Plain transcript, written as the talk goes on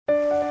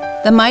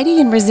the mighty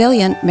and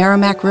resilient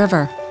Merrimack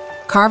River,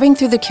 carving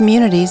through the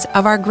communities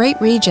of our great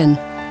region.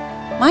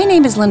 My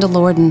name is Linda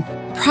Lorden,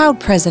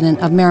 proud president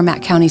of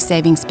Merrimack County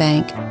Savings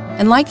Bank,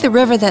 and like the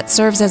river that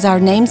serves as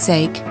our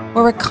namesake,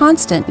 we're a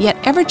constant yet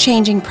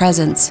ever-changing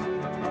presence.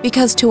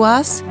 Because to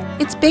us,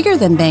 it's bigger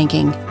than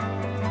banking.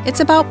 It's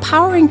about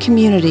powering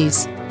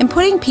communities and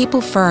putting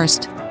people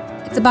first.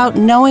 It's about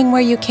knowing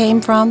where you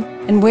came from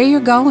and where you're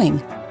going.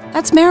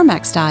 That's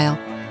Merrimack style.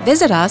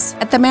 Visit us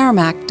at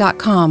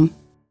themerrimack.com.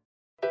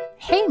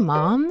 Hey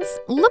moms,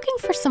 looking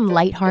for some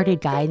lighthearted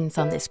guidance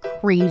on this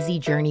crazy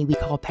journey we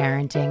call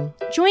parenting?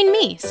 Join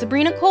me,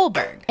 Sabrina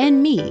Kohlberg.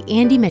 And me,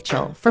 Andy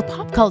Mitchell, for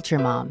Pop Culture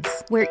Moms,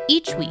 where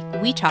each week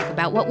we talk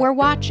about what we're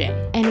watching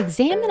and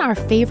examine our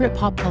favorite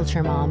pop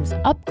culture moms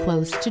up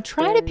close to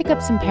try to pick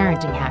up some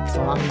parenting hacks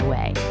along the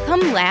way.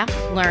 Come laugh,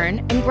 learn,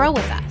 and grow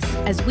with us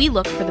as we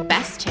look for the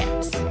best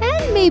tips.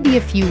 And maybe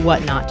a few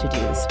what not to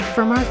do's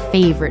from our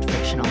favorite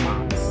fictional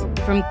moms.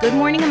 From Good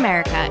Morning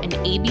America and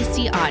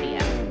ABC Audio.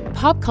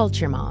 Pop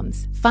Culture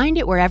Moms. Find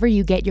it wherever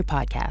you get your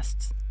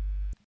podcasts.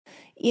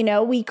 You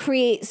know, we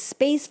create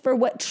space for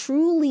what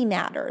truly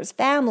matters: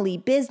 family,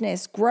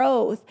 business,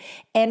 growth,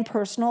 and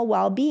personal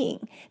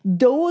well-being.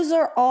 Those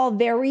are all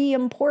very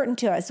important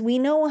to us. We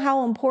know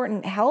how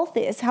important health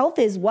is. Health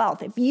is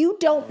wealth. If you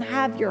don't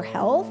have your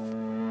health,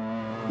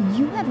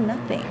 you have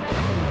nothing.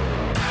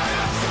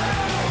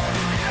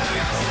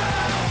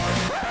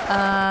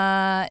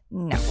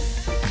 No.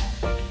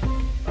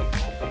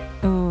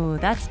 Ooh,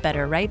 that's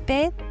better, right,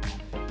 babe?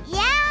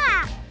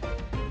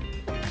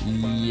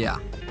 Yeah.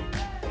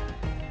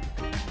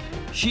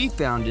 She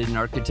founded an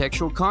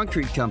architectural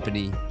concrete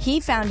company. He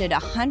founded a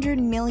 $100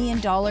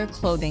 million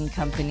clothing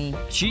company.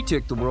 She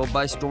took the world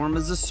by storm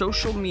as a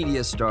social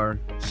media star.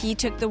 He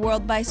took the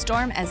world by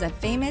storm as a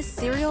famous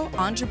serial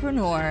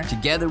entrepreneur.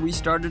 Together we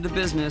started a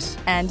business.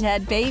 And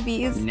had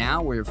babies.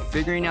 Now we're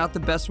figuring out the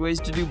best ways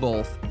to do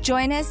both.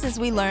 Join us as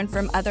we learn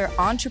from other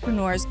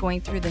entrepreneurs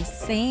going through the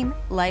same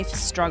life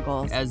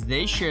struggles. As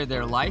they share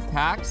their life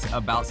hacks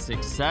about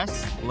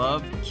success,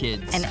 love,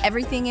 kids, and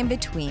everything in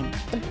between.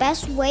 The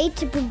best way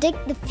to predict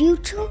the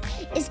future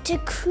is to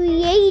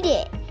create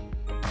it.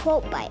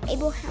 Quote by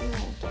Abraham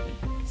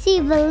Lincoln.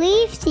 She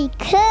believed she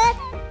could,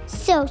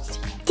 so she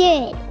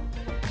did.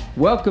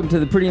 Welcome to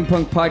the Pretty and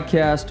Punk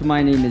Podcast.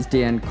 My name is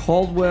Dan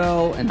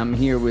Caldwell, and I'm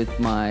here with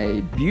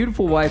my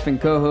beautiful wife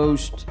and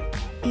co-host,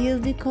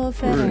 Ildiko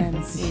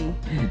Ferenczi.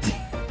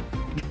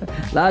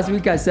 Last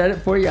week I said it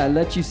for you. I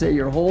let you say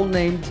your whole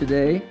name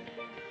today,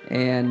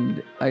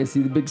 and I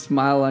see the big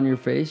smile on your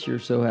face. You're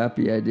so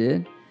happy I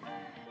did.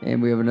 And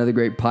we have another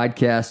great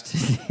podcast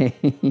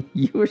today.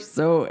 You were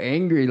so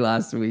angry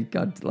last week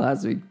on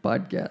last week's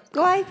podcast.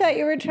 Well, I thought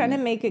you were trying to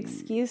make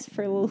excuse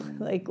for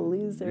like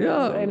losers.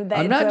 No,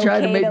 I'm not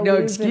trying to make no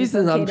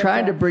excuses. I'm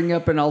trying to bring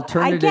up an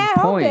alternative point. I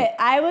can't point. help it.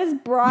 I was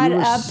brought up. You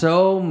were up.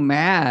 so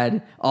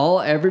mad.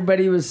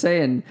 Everybody was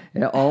saying,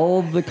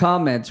 all the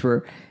comments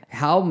were,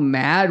 how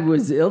mad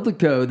was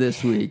Ildiko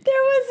this week? There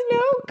was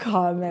no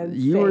comments.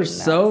 You were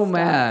so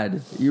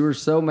mad. You were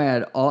so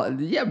mad.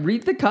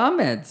 Read the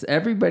comments.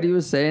 Everybody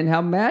was saying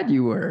how mad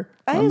you were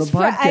on the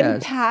podcast. I'm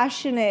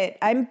passionate.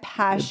 I'm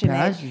passionate.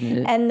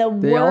 Passionate. And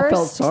they all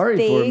felt sorry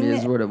for me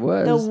is what it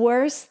was. The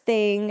worst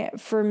thing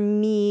for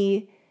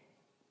me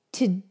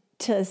to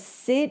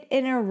sit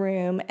in a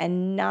room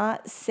and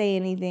not say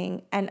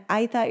anything. And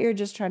I thought you were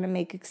just trying to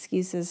make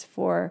excuses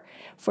for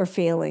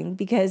failing,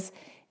 because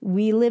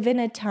we live in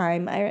a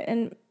time,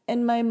 and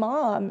my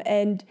mom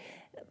and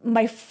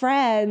my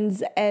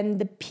friends and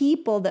the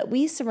people that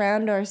we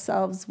surround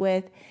ourselves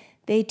with,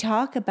 they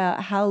talk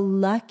about how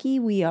lucky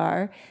we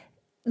are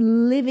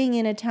living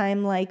in a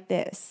time like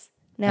this.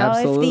 Now,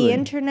 Absolutely. If the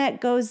internet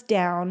goes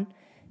down,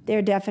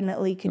 there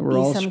definitely could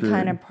be some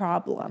kind of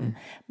problem.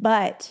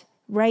 But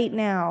right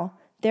now,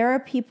 there are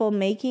people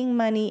making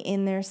money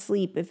in their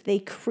sleep if they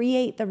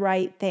create the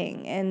right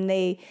thing and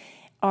they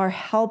are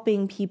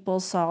helping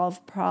people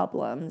solve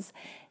problems.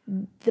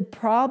 The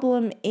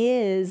problem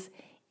is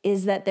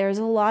that there's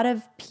a lot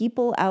of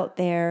people out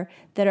there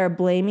that are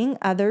blaming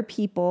other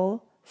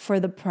people for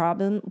the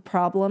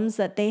problems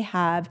that they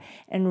have,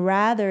 and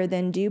rather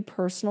than do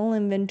personal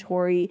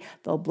inventory,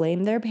 they'll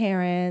blame their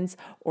parents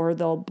or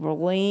they'll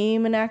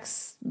blame an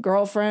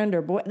ex-girlfriend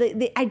or boy.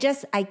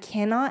 I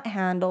cannot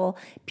handle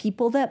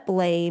people that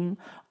blame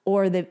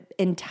or the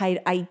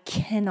entitled. I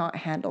cannot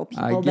handle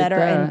people that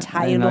are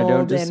entitled and I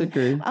don't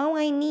disagree. And, oh,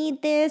 I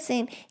need this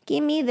and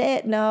give me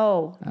that.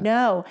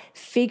 No.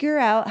 Figure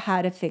out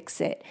how to fix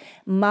it.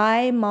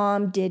 My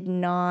mom did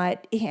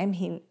not. I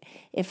mean,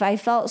 if I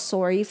felt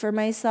sorry for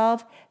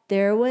myself,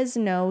 there was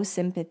no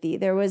sympathy.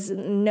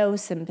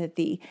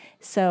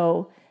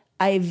 So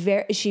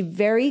she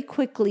very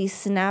quickly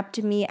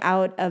snapped me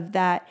out of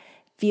that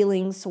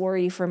feeling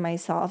sorry for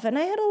myself. And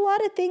I had a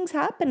lot of things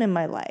happen in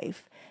my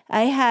life.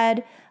 I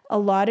had a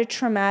lot of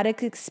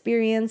traumatic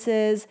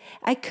experiences.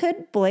 I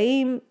could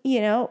blame,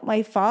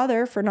 my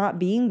father for not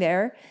being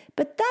there,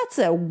 but that's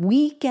a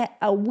weak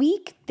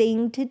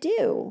thing to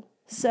do.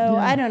 So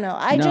I don't know.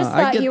 I just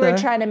thought you were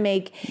trying to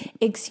make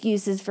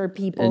excuses for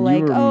people, and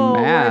like,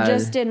 we're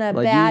just in a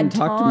bad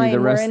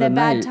time. We're in a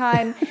bad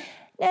time.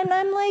 And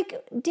I'm like,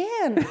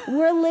 Dan,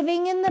 we're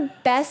living in the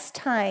best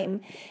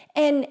time.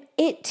 And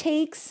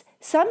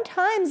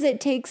sometimes it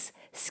takes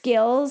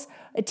skills.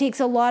 It takes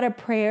a lot of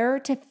prayer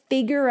to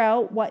figure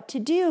out what to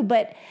do.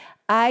 But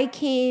I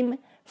came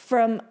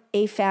from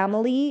a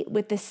family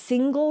with a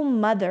single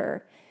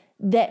mother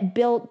that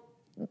built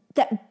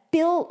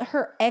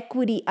her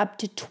equity up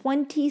to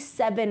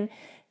 27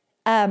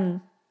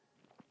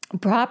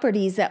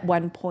 properties at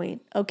one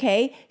point.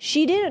 Okay.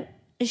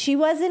 She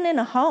wasn't in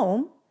a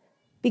home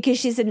because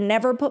she said,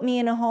 never put me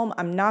in a home.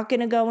 I'm not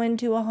going to go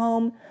into a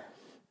home.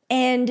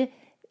 And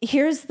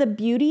here's the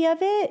beauty of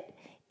it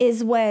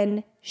is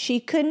when she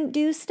couldn't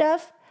do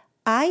stuff,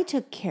 I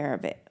took care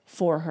of it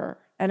for her.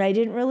 And I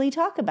didn't really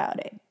talk about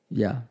it.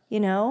 Yeah.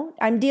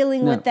 I'm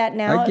dealing with that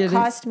now. It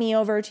cost me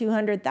over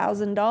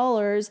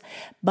 $200,000,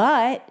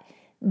 but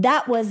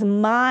that was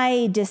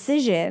my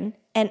decision.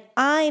 And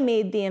I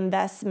made the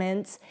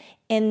investments,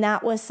 and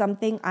that was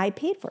something I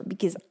paid for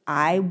because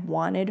I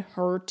wanted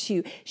her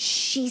to.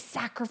 She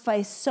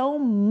sacrificed so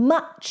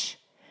much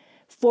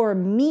for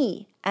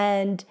me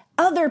and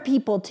other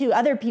people too,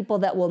 other people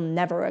that will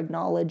never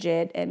acknowledge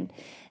it.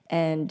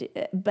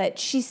 But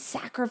she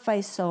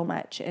sacrificed so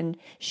much, and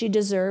she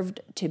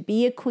deserved to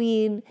be a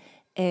queen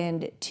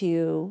and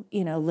to,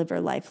 live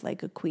her life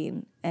like a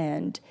queen.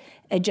 And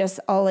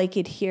all I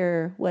could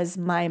hear was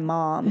my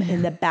mom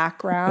in the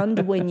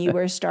background when you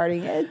were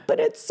starting it, but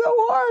it's so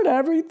hard.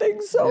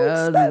 Everything's so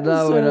expensive. That's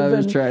not what I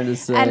was trying to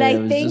say. And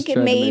I think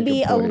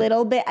maybe a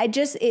little bit,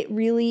 it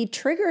really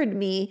triggered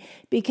me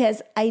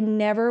because I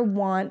never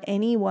want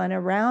anyone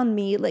around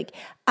me. Like,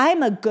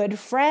 I'm a good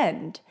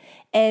friend.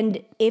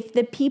 And if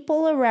the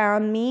people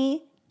around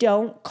me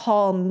don't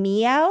call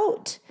me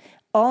out,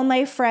 all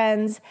my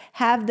friends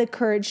have the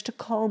courage to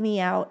call me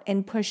out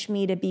and push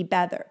me to be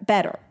better.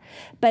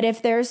 But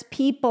if there's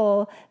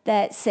people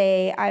that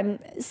say I'm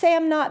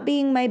not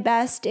being my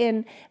best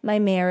in my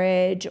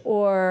marriage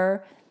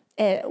or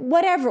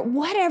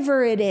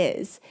whatever it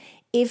is,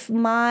 if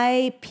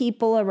my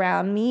people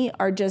around me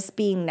are just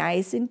being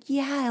nice and,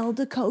 yeah,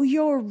 Ildiko,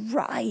 you're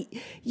right.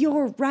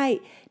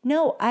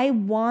 No, I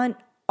want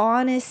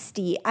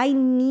honesty. I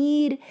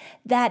need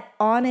that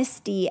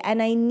honesty,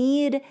 and I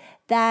need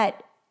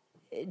that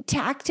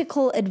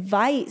tactical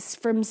advice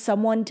from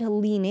someone to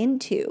lean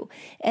into.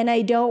 And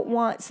I don't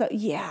want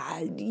you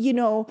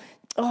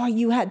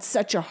had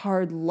such a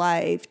hard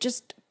life.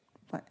 Just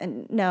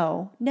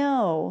no,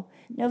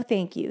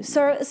 thank you.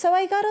 So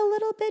I got a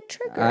little bit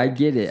triggered. I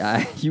get it.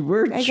 You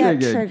were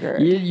triggered. Got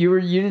triggered. You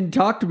didn't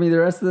talk to me the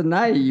rest of the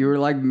night. You were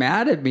like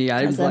mad at me.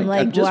 I was like,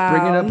 I'm just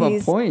bringing up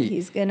a point.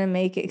 He's gonna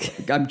make it.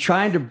 I'm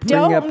trying to bring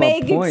up a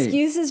point. Don't make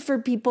excuses for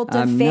people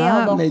to fail.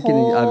 I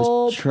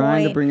was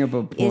trying to bring up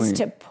a point. Is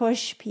to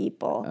push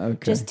people,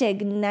 just to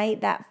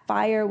ignite that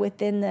fire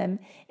within them,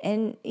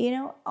 and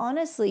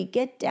honestly,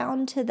 get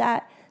down to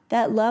that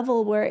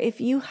level where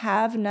if you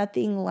have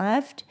nothing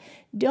left,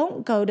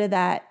 don't go to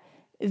that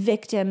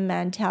victim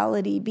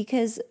mentality,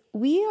 because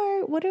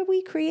what are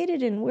we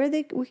created in?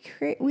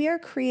 We are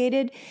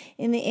created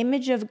in the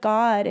image of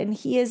God, and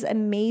He is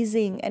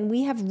amazing, and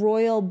we have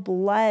royal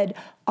blood,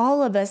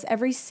 all of us,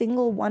 every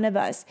single one of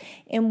us.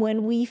 And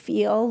when we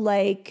feel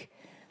like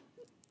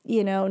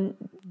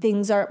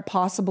things aren't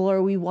possible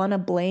or we want to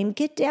blame,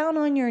 get down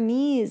on your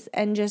knees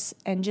and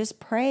just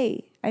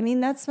pray. I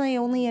mean, that's my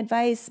only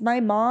advice.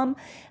 My mom,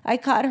 I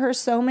caught her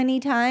so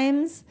many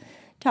times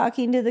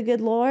talking to the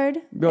good Lord.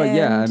 Well,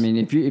 yeah. I mean,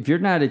 if you're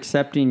not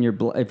accepting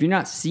if you're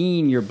not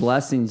seeing your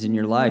blessings in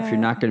your life, you're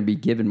not going to be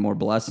given more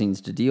blessings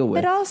to deal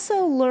with. But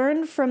also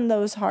learn from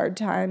those hard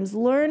times.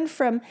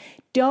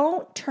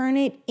 Don't turn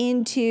it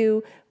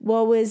into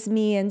woe is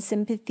me and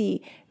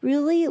sympathy.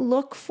 Really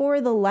look for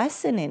the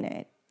lesson in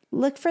it.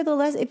 Look for the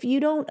lesson. If you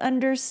don't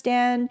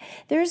understand,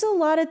 there's a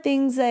lot of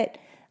things that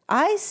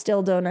I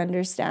still don't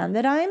understand,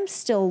 that I'm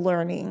still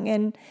learning.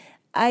 And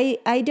I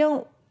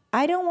don't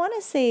want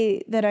to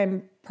say that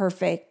I'm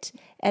perfect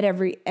at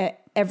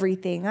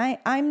everything.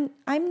 I'm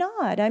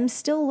not. I'm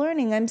still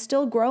learning. I'm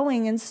still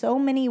growing in so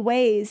many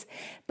ways.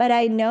 But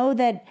I know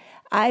that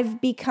I've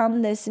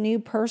become this new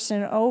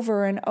person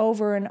over and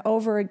over and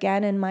over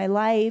again in my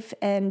life.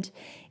 And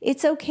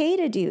it's okay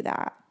to do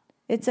that.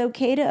 It's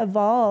okay to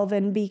evolve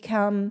and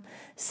become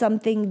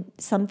something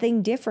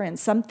different,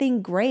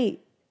 something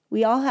great.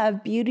 We all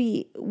have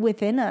beauty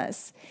within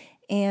us.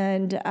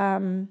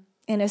 And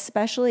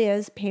especially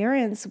as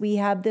parents, we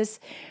have this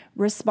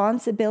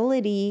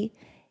responsibility,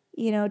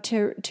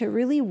 to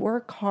really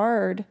work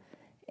hard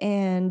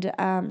and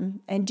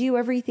do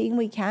everything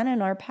we can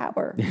in our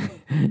power.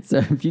 So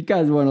if you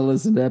guys want to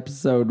listen to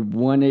episode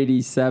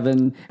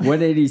 187,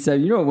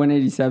 you know what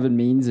 187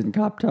 means in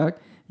cop talk?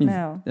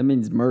 No. That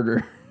means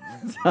murder.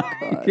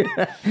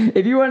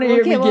 If you want to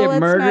hear me get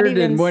murdered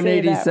in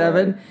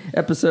 187,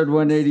 episode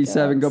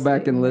 187, go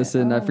back and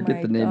listen. I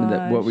forget the name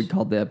of what we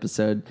called the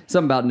episode.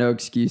 Something about no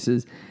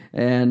excuses.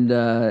 And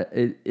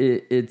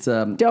it's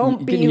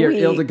Don't be you can hear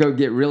weak. Ildiko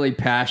get really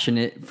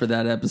passionate for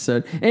that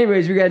episode.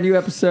 Anyways, we got a new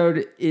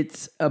episode.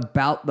 It's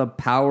about the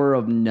power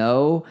of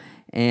no.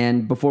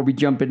 And before we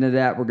jump into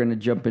that, we're going to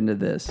jump into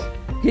this.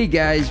 Hey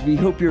guys, we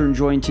hope you're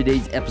enjoying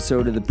today's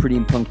episode of the Pretty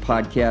and Punk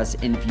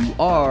Podcast. And if you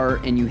are,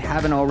 and you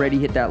haven't already,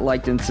 hit that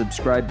like and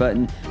subscribe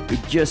button. It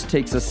just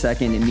takes a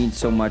second. It means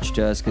so much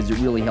to us because it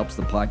really helps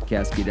the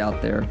podcast get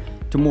out there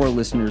to more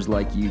listeners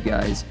like you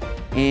guys.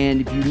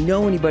 And if you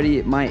know anybody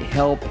it might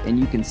help and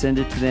you can send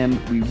it to them,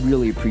 we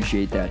really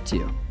appreciate that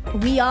too.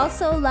 We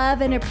also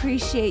love and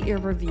appreciate your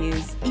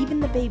reviews.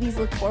 Even the babies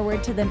look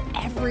forward to them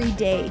every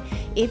day.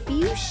 If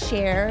you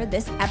share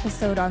this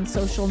episode on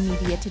social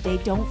media today,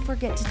 don't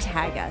forget to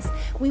tag us.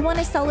 We want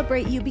to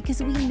celebrate you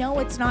because we know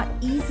it's not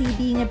easy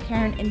being a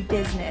parent in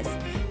business,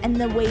 and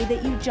the way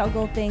that you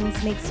juggle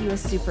things makes you a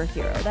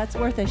superhero. That's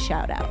worth a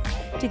shout out.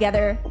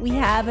 Together, we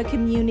have a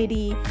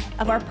community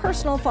of our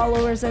personal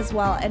followers as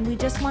well, and we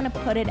just want to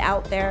put it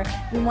out there.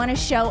 We want to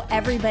show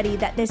everybody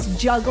that this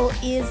juggle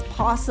is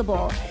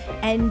possible,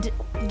 and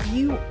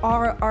you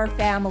are our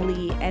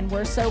family, and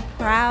we're so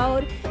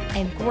proud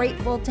and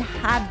grateful to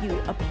have you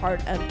a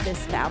part of this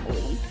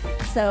family.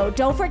 So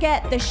don't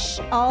forget,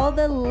 all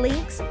the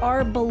links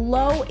are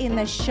below in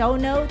the show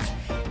notes,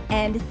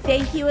 and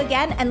thank you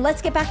again, and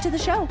let's get back to the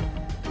show.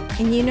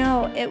 And you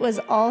know, it was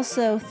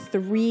also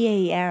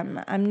 3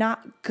 a.m. I'm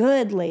not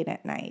good late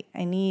at night.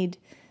 I need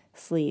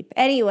sleep.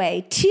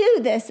 Anyway, to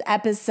this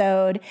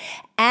episode,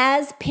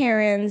 as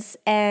parents,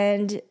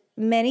 and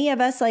many of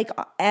us, like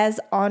as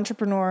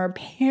entrepreneur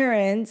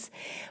parents,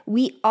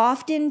 we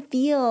often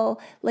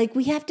feel like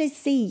we have to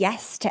say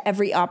yes to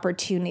every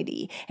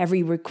opportunity,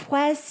 every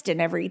request,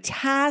 and every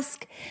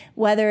task,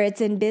 whether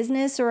it's in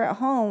business or at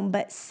home.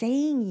 But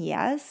saying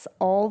yes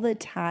all the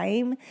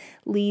time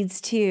leads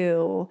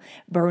to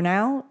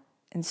burnout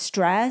and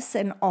stress,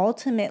 and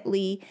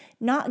ultimately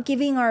not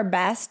giving our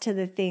best to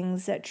the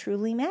things that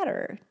truly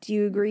matter. Do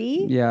you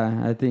agree?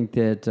 Yeah, I think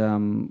that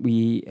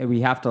we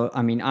have to.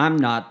 I mean, I'm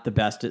not the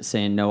best at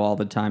saying no all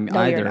the time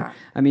either. You're not.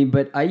 I mean,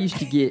 but I used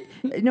to get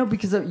no,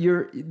 because of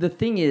the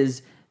thing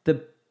is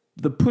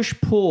the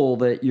push-pull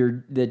that you're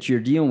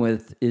dealing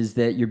with is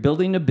that you're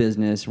building a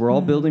business. We're all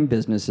building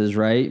businesses,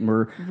 right? And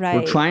we're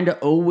trying to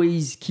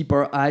always keep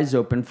our eyes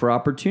open for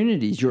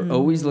opportunities. You're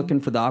always looking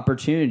for the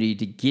opportunity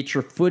to get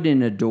your foot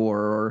in a door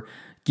or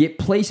get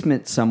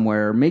placement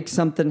somewhere, or make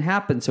something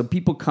happen. So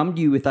people come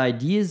to you with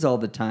ideas all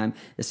the time,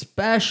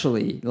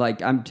 especially,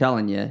 like I'm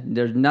telling you,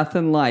 there's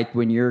nothing like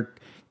when your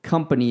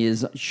company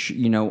is,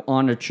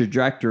 on a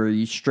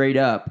trajectory straight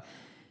up,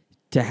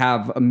 to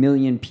have 1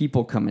 million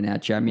people coming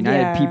at you. I mean, I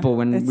had people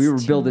when we were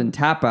building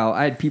Tap Out,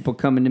 I had people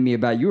coming to me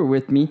about, you were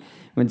with me,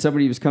 when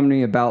somebody was coming to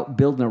me about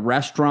building a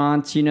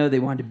restaurant, they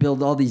wanted to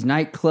build all these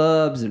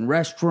nightclubs and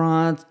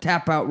restaurants,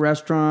 Tap Out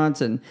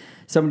restaurants, and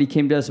somebody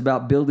came to us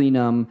about building,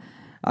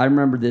 I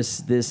remember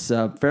this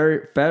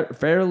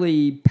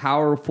fairly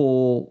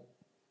powerful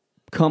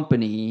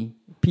company,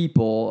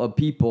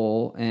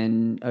 people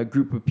and a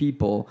group of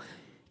people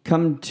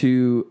came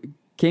to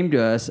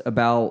us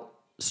about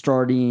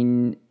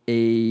starting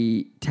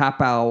a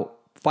Tap Out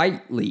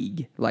fight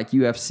league like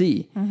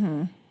UFC.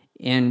 Mm-hmm.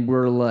 And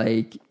we're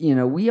like,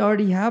 we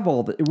already have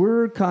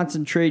we're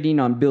concentrating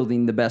on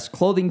building the best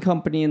clothing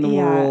company in the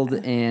world.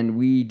 And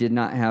we did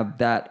not have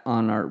that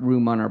on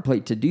our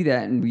plate to do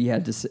that. And we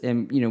had to,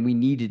 we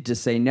needed to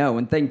say no.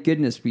 And thank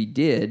goodness we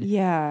did.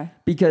 Yeah.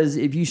 Because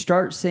if you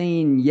start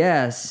saying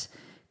yes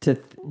to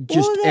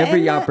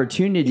every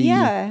opportunity,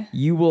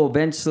 you will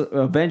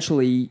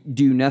eventually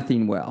do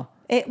nothing well.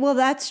 Well,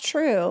 that's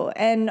true.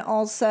 And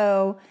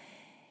also,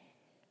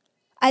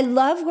 I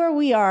love where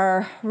we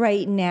are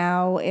right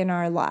now in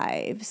our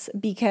lives,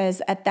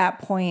 because at that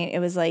point it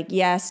was like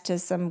yes to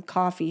some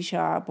coffee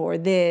shop or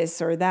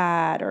this or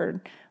that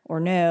or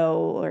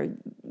no,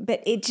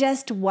 but it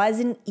just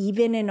wasn't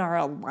even in our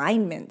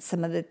alignment,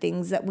 some of the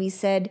things that we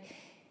said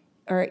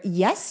or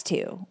yes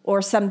to,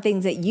 or some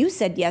things that you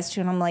said yes to.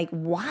 And I'm like,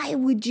 why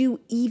would you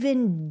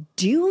even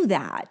do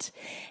that?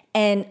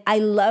 And I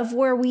love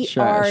where we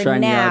are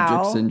shiny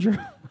now. Object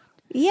syndrome.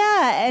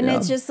 Yeah, and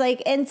it's just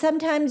like, and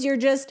sometimes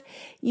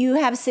you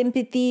have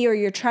sympathy or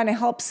you're trying to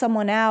help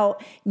someone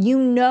out.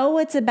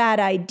 It's a bad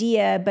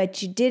idea,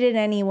 but you did it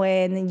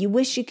anyway, and then you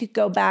wish you could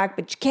go back,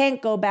 but you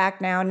can't go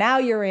back now. Now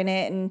you're in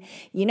it, and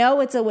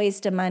it's a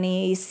waste of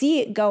money. You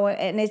see it going,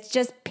 and it's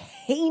just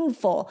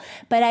painful.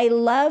 But I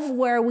love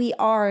where we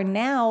are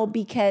now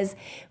because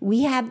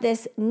we have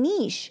this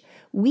niche.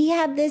 We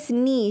have this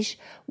niche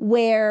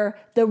where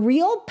the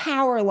real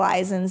power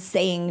lies in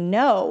saying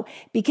no,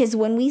 because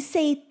when we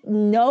say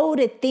no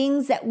to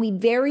things that we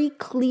very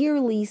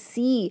clearly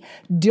see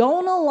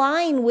don't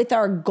align with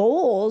our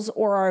goals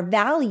or our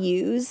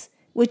values,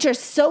 which are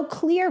so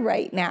clear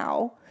right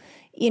now,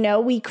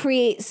 we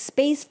create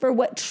space for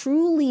what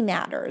truly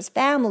matters: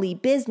 family,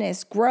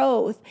 business,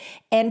 growth,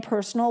 and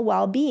personal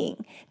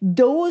well-being.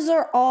 Those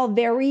are all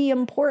very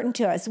important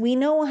to us. We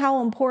know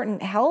how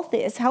important health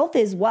is. Health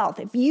is wealth.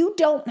 If you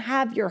don't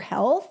have your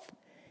health,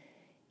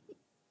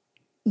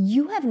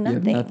 you have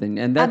nothing. You have nothing.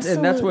 And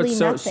that's what's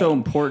so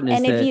important.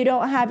 And if you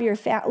don't have your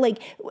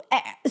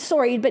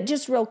sorry, but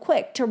just real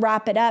quick to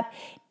wrap it up,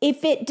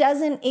 if it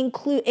doesn't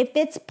include, if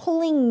it's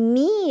pulling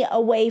me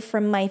away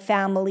from my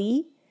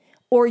family,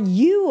 or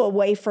you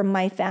away from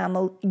my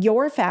family,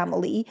 your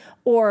family,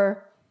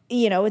 or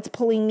it's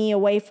pulling me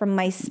away from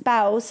my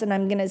spouse, and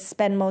I'm going to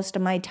spend most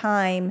of my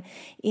time,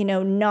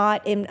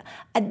 not in,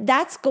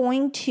 that's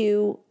going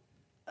to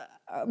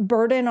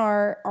burden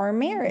our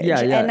marriage. Yeah.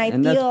 And I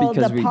feel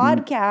the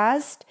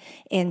podcast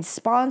and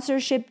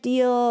sponsorship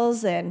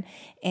deals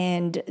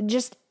and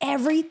just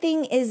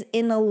everything is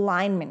in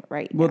alignment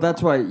right now. Well,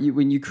 that's why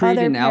when you create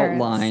an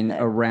outline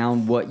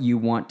around what you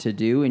want to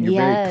do, and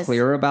you're very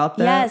clear about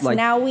that. Yes,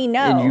 now we know.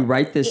 And you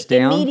write this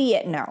down.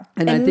 Immediate no.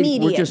 And I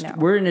think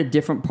we're in a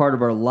different part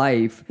of our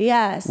life.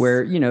 Yes.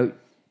 Where, I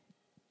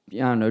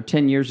don't know,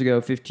 10 years ago,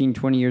 15,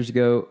 20 years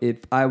ago, if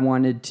I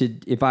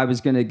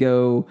was going to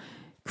go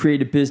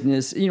create a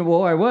business, I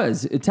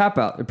was a Tap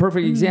Out, a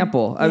perfect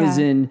example. I was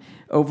in,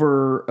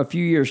 over a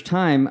few years'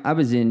 time, I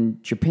was in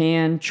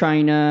Japan,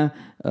 China,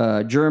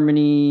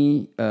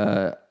 Germany,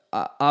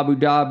 Abu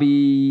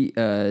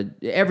Dhabi,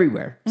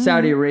 everywhere,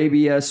 Saudi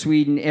Arabia,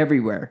 Sweden,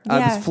 everywhere.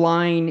 I was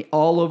flying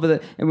all over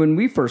and when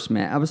we first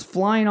met, I was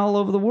flying all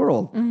over the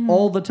world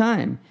all the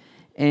time.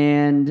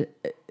 And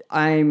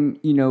I'm,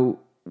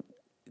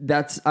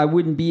 I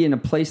wouldn't be in a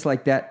place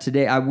like that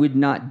today. I would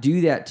not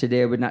do that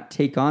today. I would not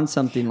take on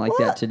something like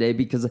that today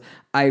because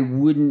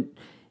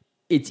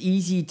it's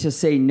easy to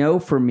say no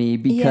for me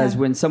because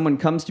when someone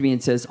comes to me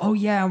and says, oh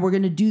yeah, we're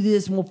going to do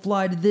this and we'll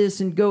fly to this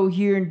and go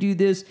here and do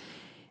this.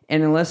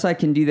 And unless I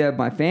can do that with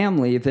my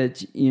family, if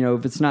it's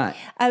not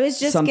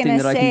something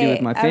that I can do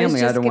with my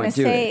family, I don't want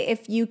to do it.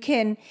 If you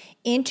can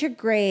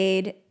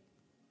integrate,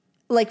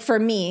 like for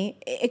me,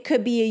 it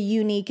could be a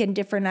unique and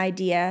different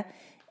idea.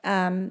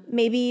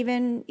 Maybe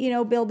even,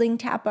 building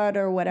Tap Out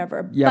or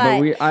whatever. Yeah,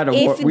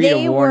 but we'd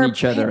have worn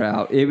each other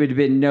out. It would have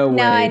been no way.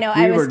 No, I know.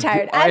 I was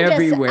tired.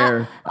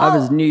 Everywhere. I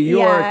was New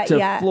York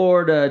to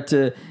Florida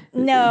to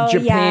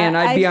Japan.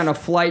 I'd be on a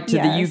flight to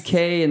the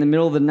UK in the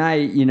middle of the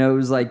night. It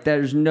was like,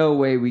 there's no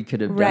way we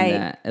could have done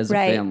that as a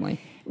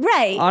family.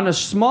 Right. On a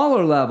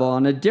smaller level,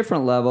 on a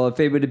different level, if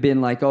it would have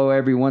been like,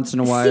 every once in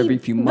a while, every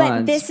few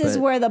months. But this is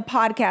where the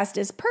podcast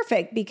is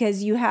perfect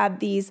because you have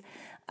these...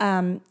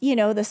 the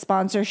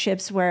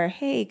sponsorships where,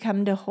 hey,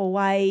 come to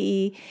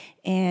Hawaii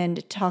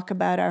and talk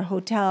about our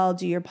hotel,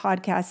 do your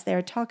podcast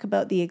there, talk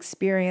about the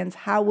experience.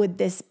 How would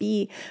this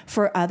be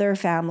for other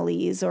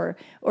families or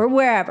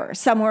wherever,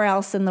 somewhere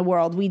else in the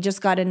world? We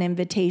just got an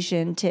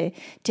invitation to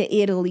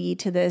Italy,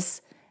 to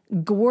this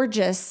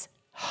gorgeous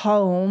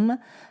home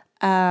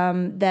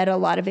that a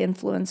lot of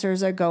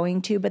influencers are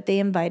going to, but they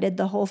invited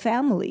the whole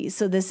family.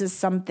 So this is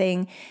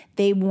something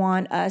they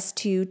want us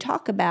to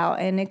talk about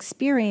and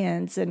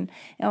experience. And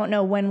I don't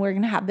know when we're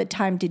going to have the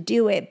time to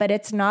do it, but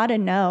it's not a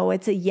no,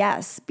 it's a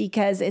yes,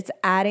 because it's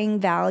adding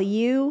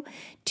value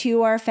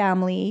to our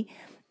family.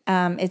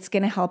 It's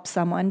going to help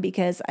someone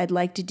because I'd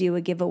like to do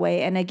a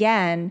giveaway. And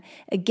again,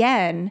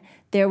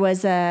 there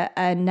was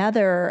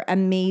another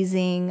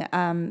amazing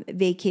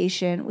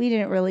vacation we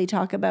didn't really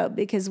talk about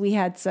because we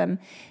had some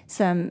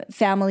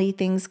family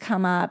things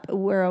come up.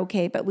 We're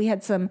okay, but we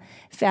had some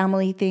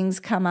family things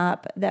come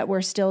up that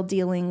we're still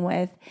dealing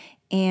with.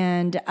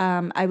 And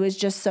I was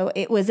just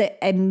it was an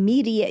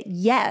immediate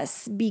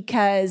yes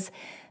because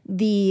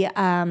the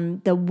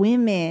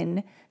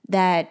women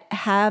that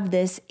have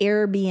this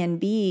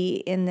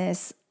Airbnb in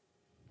this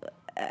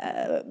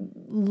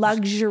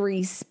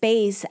luxury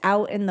space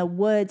out in the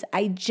woods,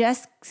 I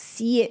just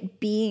see it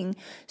being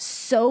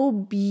so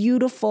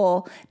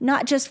beautiful,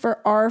 not just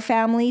for our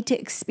family to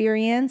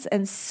experience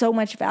and so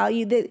much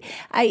value. That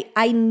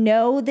I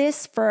know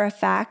this for a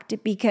fact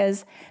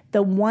because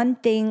the one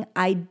thing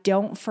I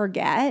don't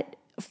forget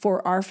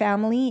for our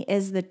family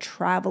is the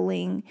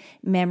traveling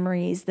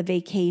memories, the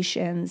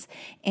vacations.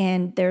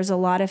 And there's a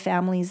lot of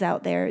families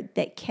out there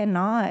that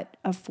cannot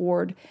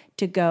afford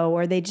to go,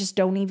 or they just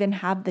don't even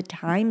have the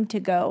time to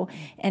go.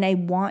 And I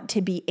want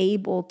to be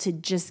able to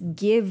just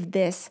give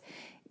this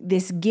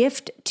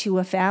gift to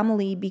a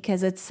family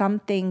because it's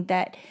something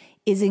that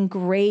is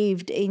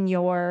engraved in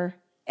your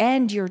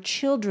and your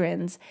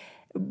children's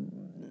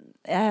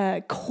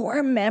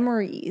core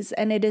memories,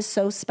 and it is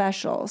so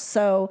special.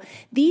 So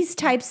these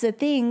types of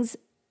things,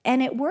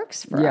 and it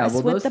works for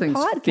us with the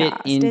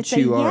podcast. Fit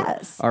into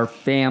our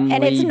family,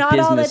 and it's not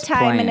all the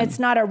time, plan. And it's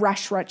not a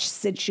rush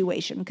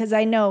situation. Because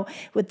I know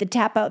with the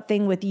Tap Out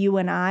thing with you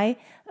and I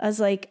was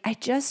like, I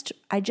just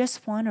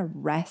want to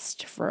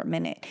rest for a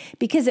minute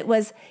because it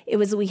was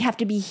we have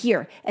to be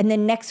here, and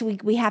then next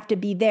week we have to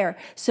be there.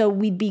 So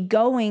we'd be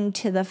going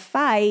to the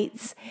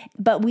fights,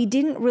 but we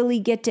didn't really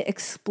get to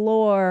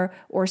explore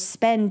or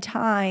spend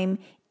time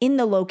in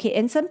the location.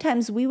 And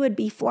sometimes we would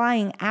be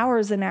flying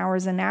hours and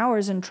hours and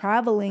hours and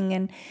traveling.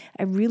 And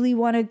I really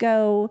want to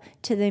go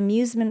to the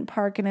amusement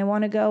park and I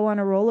want to go on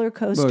a roller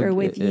coaster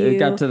with you. It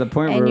got to the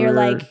point where you're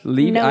like,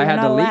 no, I had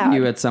to leave allowed.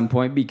 you at some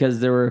point because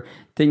there were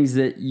things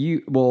that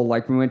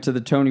like we went to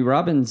the Tony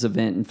Robbins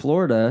event in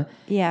Florida.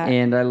 Yeah.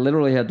 And I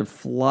literally had to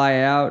fly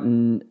out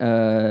and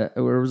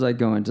where was I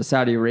going? To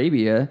Saudi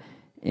Arabia.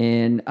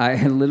 And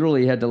I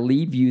literally had to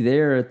leave you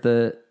there at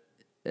the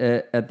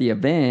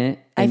event.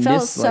 I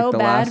felt so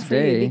bad for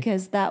you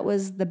because that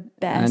was the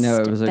best. I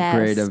know, it was a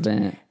great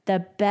event.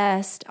 The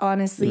best,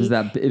 honestly. It was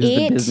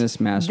the business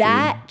mastery.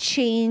 That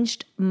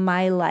changed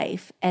my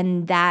life,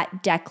 and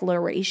that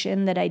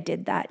declaration that I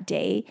did that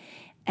day,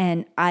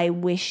 and I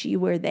wish you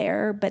were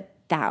there, but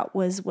that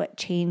was what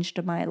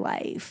changed my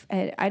life.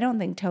 And I don't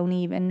think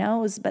Tony even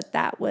knows, but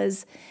that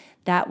was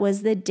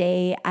the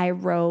day I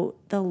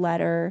wrote the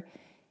letter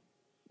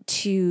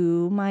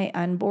to my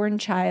unborn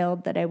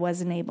child that I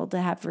wasn't able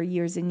to have for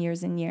years and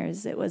years and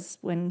years. It was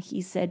when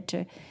he said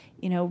to,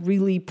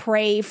 really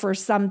pray for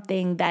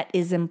something that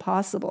is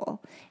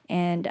impossible.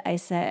 And I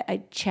said,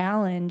 I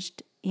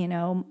challenged,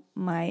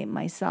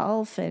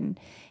 myself and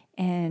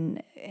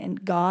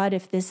God,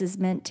 if this is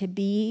meant to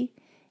be,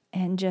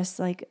 and just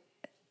like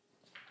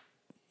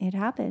it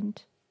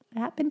happened. It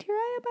happened. Here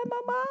I am, I'm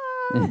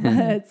a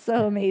mom. It's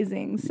so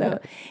amazing. So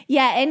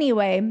yeah,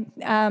 anyway,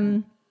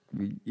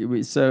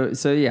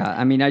 So yeah,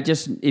 I mean,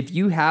 if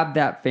you have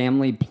that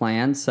family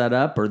plan set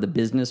up or the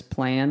business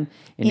plan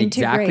and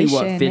exactly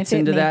what fits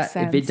into that,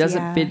 if it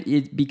doesn't fit,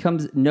 it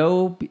becomes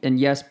no and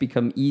yes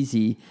become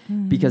easy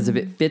because if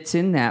it fits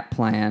in that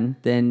plan,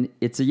 then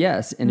it's a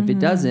yes. And if it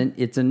doesn't,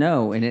 it's a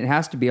no. And it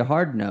has to be a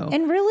hard no.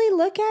 And really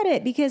look at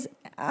it because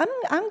I'm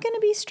going to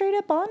be straight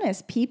up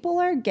honest. People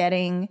are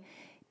getting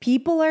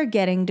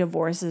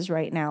divorces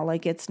right now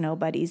like it's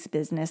nobody's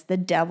business. The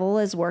devil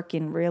is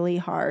working really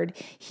hard.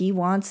 He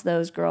wants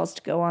those girls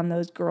to go on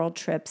those girl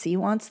trips. He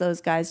wants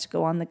those guys to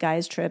go on the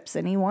guys trips,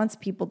 and he wants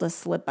people to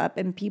slip up,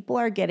 and people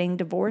are getting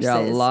divorces. Yeah,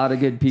 a lot of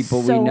good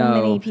people we know.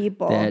 So many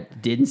people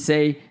that didn't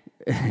say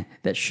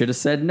that should have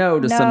said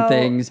no to some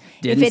things,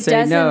 didn't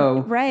say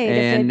no, right?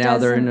 And now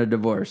they're in a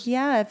divorce.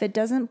 Yeah, if it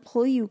doesn't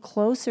pull you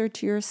closer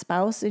to your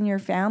spouse and your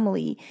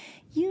family,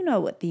 you know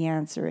what the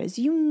answer is.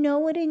 You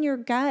know it in your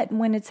gut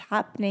when it's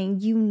happening.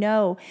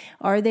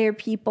 Are there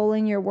people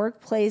in your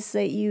workplace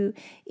that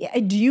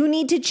do you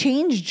need to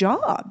change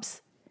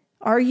jobs?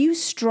 Are you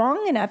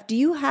strong enough? Do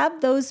you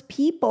have those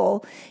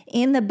people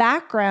in the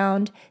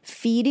background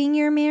feeding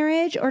your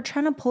marriage or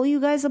trying to pull you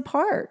guys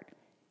apart?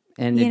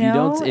 And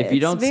if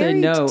you don't say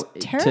no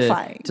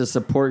to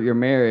support your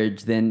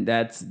marriage, then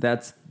that's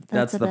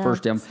the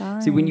first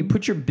step. See, when you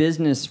put your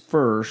business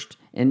first,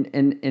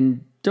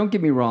 and don't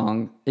get me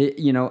wrong,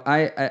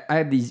 I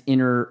have these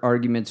inner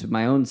arguments with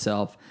my own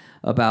self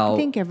about. I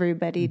think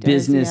everybody does.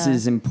 Business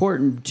is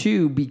important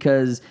too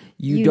because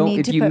you don't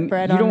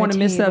want to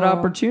miss that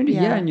opportunity.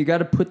 Yeah, and you got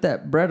to put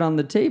that bread on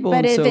the table.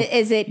 But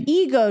is it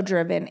ego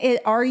driven?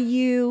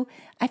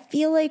 I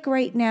feel like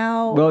right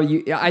now. Well,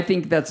 I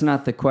think that's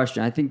not the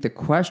question. I think the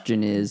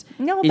question is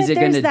it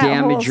going to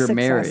damage your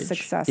marriage?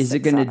 Is it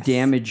going to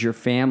damage your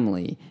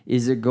family?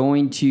 Is it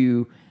going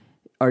to?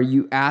 Are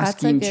you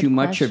asking too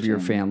much of your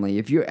family?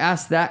 If you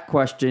ask that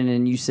question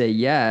and you say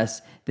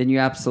yes, then you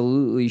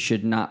absolutely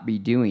should not be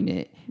doing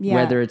it,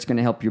 whether it's going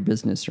to help your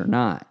business or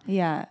not.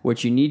 Yeah.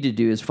 What you need to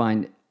do is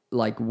find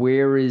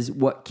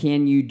what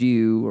can you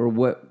do, or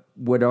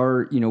what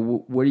are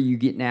you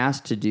getting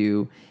asked to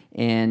do,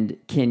 and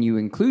can you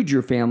include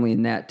your family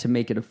in that to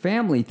make it a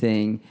family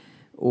thing?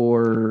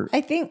 Or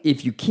I think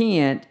if you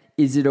can't,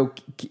 is it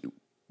okay?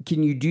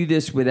 Can you do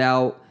this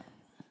without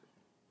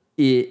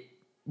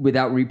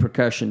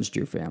repercussions to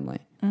your family?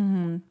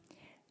 Mm-hmm.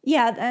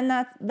 Yeah, and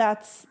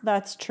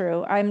that's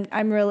true.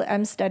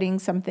 I'm studying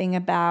something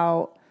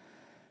about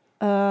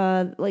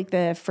like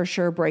the for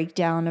sure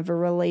breakdown of a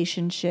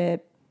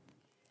relationship,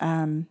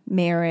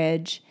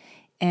 marriage,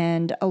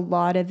 and a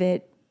lot of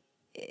it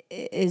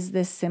is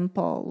this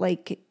simple,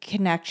 like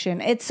connection.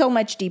 It's so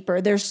much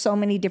deeper. There's so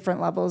many different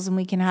levels, and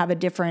we can have a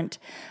different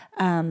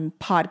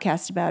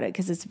podcast about it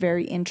because it's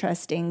very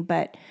interesting.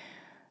 But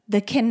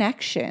the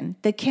connection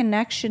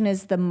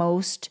is the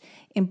most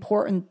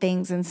important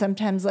things. And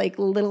sometimes like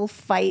little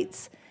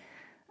fights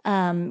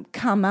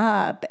come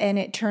up and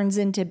it turns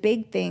into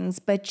big things,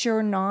 but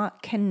you're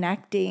not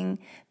connecting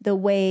the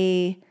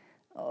way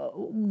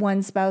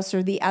one spouse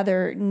or the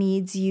other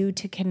needs you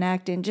to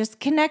connect. And just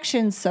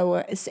connection, so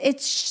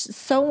it's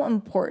so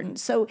important.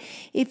 So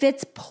if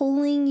it's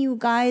pulling you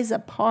guys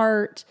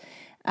apart,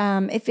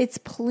 if it's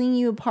pulling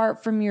you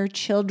apart from your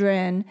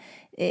children,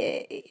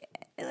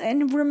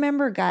 and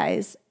remember,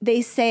 guys,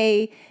 they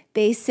say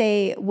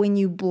when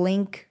you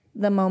blink,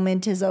 the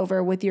moment is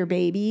over with your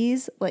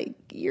babies. Like,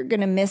 you're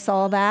going to miss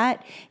all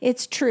that.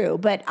 It's true,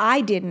 but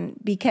I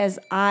didn't, because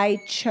I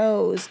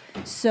chose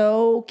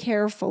so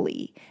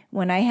carefully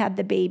when I had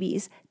the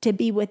babies to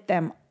be with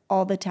them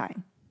all the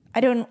time.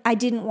 I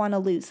didn't want to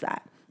lose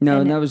that. No,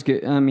 and that was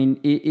good. I mean,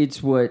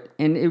 it's what,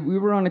 and we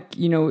were on a,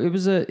 it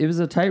was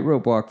a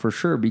tightrope walk for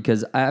sure,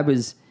 because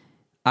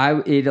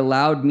it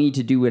allowed me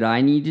to do what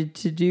I needed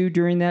to do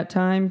during that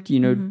time,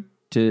 to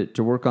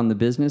work on the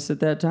business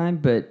at that time.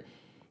 But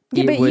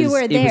you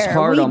were there. It was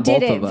hard on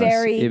both of us.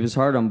 It was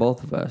hard on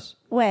both of us.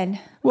 When?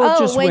 Well,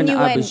 just when you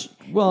I went. Was,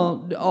 well,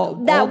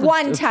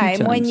 one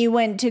time when you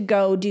went to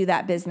go do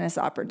that business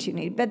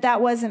opportunity, but that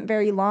wasn't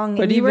very long.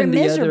 But and you were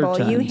miserable.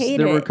 You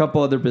hated it. There were a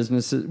couple other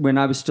businesses when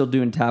I was still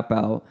doing Tap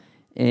Out,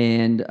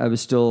 and I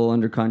was still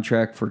under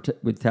contract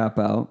with Tap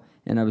Out,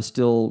 and I was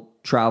still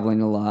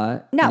traveling a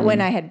lot. Not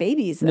when I had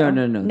babies, though.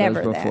 No.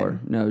 Never that was before.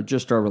 then. No,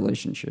 just our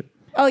relationship.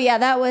 Oh yeah,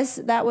 that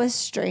was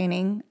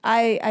straining.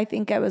 I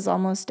think I was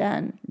almost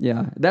done.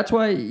 Yeah, that's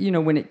why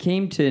when it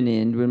came to an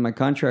end, when my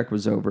contract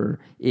was over,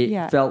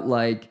 it felt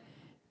like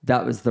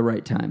that was the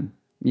right time.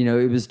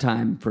 It was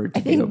time for it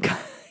to be over.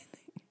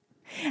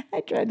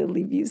 I tried to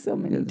leave you so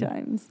many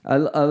times. I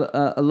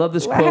love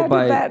this quote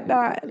by. How did that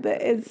not?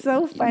 It's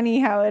so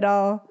funny how it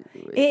all.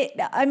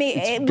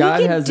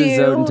 God has His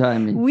own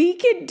timing. We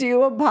could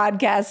do a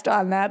podcast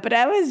on that, but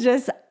I was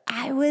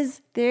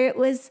there.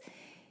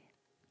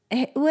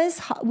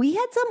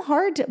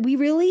 We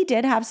really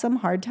did have some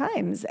hard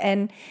times,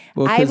 and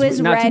I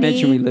was not ready. to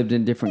mention we lived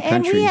in different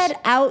countries. And we had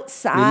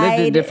We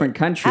lived in different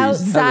countries.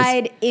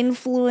 Outside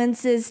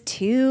influences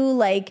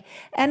too,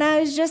 and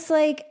I was just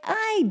like,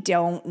 I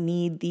don't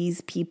need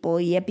these people.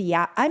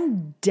 Yippee!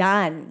 I'm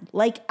done.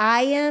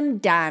 I am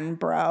done,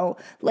 bro.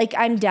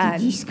 I'm done.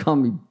 Did you just call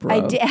me bro? I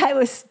did. I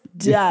was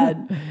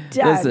done.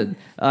 Listen,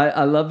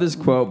 I love this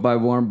quote by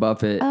Warren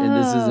Buffett, and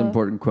this is an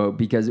important quote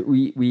because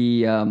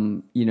we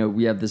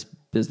have this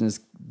business,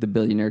 the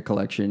Billionaire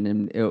Collection,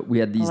 and we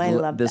had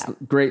this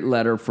great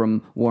letter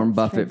from Warren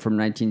Buffett from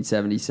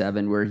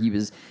 1977 where he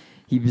was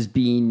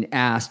being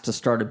asked to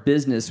start a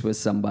business with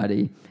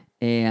somebody,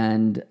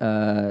 and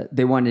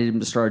they wanted him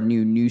to start a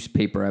new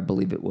newspaper, I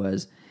believe it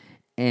was,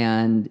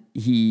 and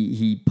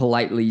he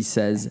politely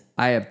says,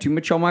 "I have too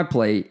much on my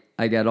plate.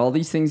 I got all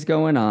these things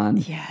going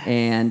on,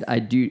 and I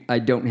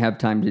don't have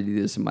time to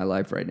do this in my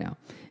life right now."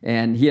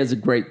 And he has a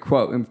great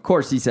quote. And of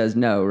course, he says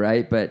no,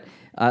 right? But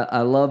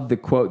I love the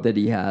quote that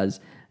he has.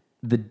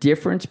 The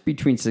difference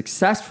between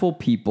successful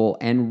people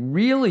and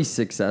really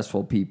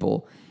successful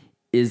people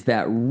is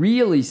that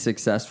really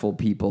successful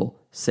people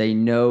say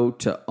no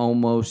to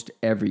almost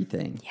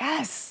everything.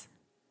 Yes.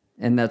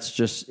 And that's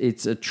just,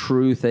 it's a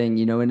true thing,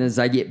 and as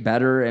I get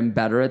better and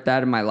better at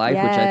that in my life,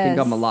 which I think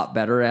I'm a lot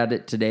better at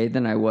it today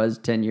than I was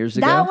 10 years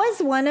ago. That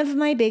was one of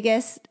my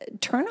biggest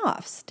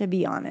turnoffs, to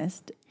be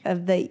honest,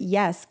 of the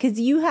yes, because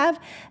you have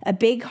a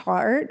big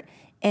heart,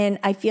 and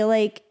I feel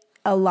like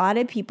a lot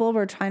of people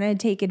were trying to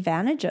take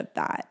advantage of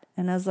that.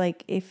 And I was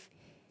like,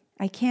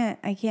 I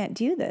can't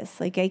do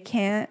this. I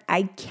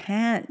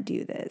can't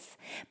do this.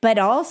 But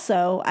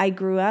also, I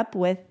grew up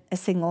with a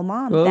single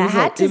mom that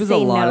had to say no a lot. It was a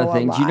lot of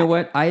things. You know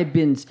what?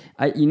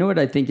 You know what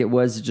I think it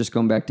was, just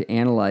going back to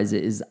analyze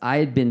it, is I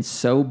had been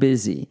so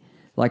busy.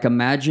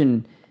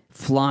 Imagine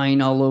flying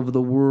all over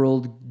the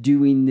world,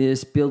 doing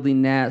this,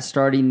 building that,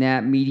 starting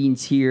that,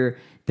 meetings here,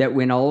 that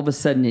when all of a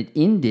sudden it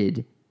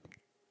ended,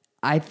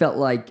 I felt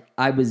like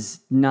I was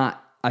not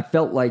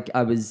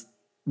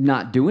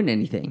doing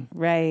anything.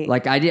 Right.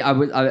 I need to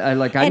be busy.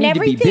 And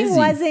everything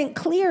wasn't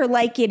clear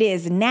like it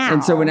is now.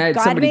 And so when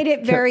God made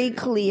it very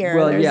clear.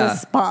 Well, there's a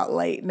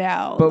spotlight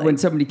now. But when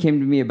somebody came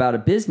to me about a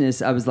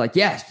business, I was like,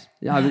 yes,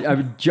 I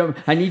would jump.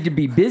 I need to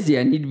be busy.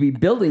 I need to be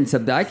building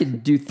something. I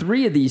could do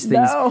 3 of these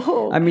things.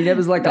 No, it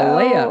was like a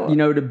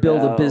layup, to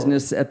build a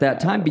business at that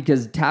time,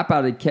 because Tap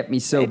Out had kept me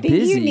so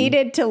busy. You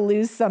needed to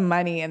lose some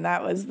money, and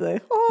that was the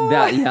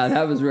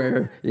that was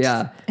rare.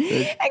 Yeah,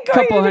 a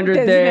couple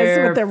hundred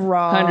there, with the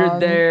wrong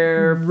 100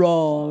 there,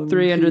 wrong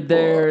 300 people.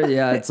 There.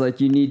 Yeah, it's like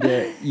you need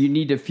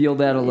to feel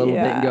that a little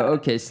bit and go,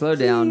 okay, slow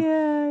down.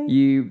 Yeah.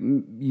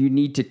 You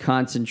need to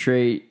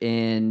concentrate,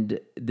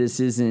 and this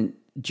isn't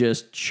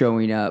just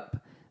showing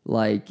up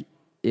like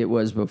it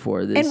was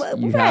before. This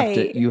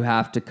you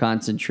have to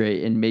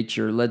concentrate and make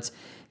sure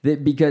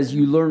because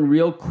you learn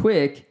real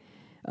quick.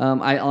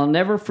 I'll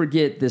never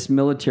forget this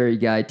military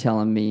guy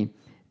telling me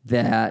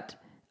that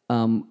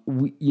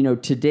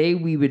today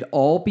we would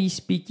all be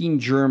speaking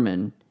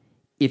German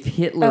if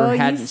Hitler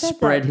hadn't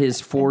spread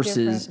his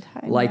forces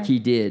like he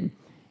did.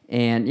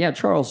 And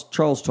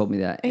Charles told me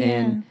that.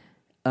 Yeah.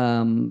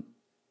 And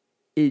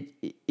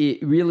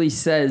it really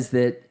says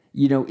that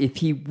if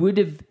he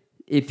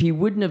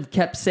wouldn't have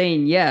kept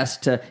saying yes,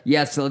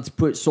 let's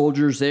put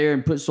soldiers there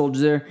and put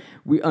soldiers there,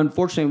 we'd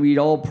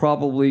all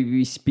probably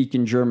be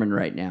speaking German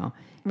right now.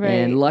 Right.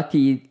 And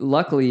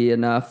luckily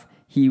enough,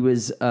 he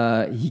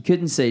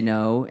couldn't say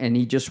no, and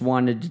he just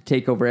wanted to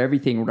take over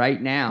everything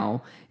right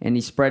now, and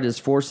he spread his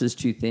forces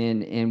too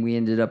thin, and we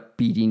ended up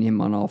beating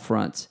him on all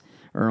fronts,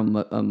 or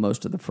on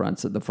most of the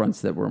fronts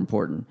that were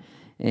important.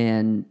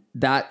 And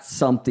that's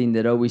something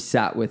that always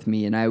sat with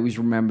me, and I always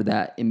remember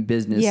that in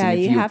business. Yeah, and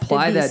if you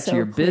apply that to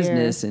your clear.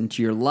 business and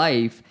to your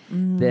life,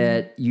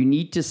 that you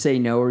need to say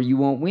no or you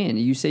won't win.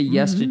 You say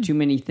yes to too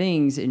many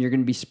things, and you're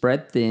going to be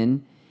spread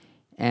thin,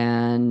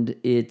 and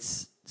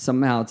it's just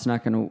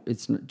not going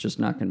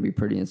to be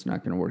pretty. It's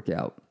not going to work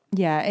out.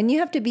 Yeah, and you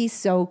have to be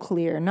so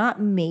clear, not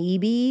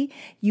maybe.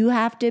 You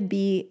have to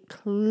be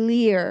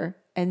clear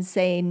and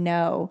say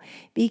no,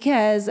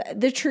 because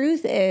the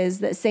truth is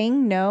that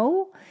saying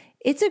no,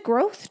 it's a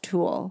growth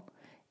tool,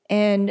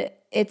 and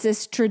it's a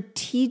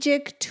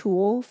strategic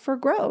tool for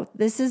growth.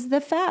 This is the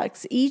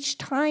facts. Each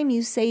time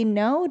you say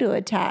no to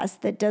a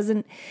task that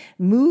doesn't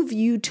move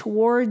you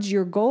towards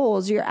your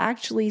goals, you're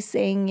actually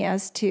saying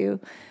yes to,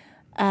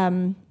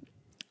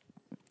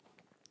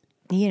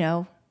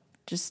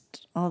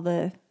 just all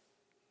the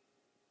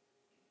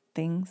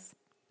things.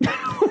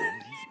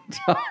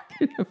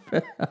 Talking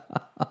about.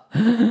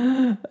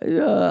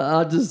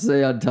 I'll just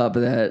say on top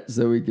of that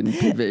so we can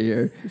pivot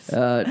here.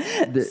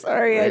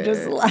 Sorry, I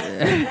just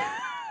laughed.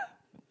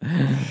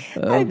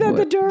 I thought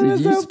the door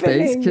was opening.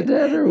 Space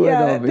cadet or what?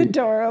 Yeah, the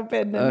door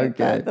opened and I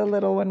thought the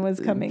little one was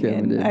coming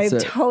in. I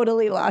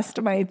totally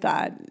lost my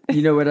thought.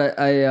 You know what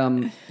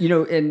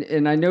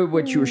and I know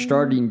what you were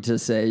starting to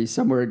say.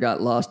 Somewhere it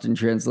got lost in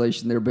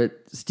translation there.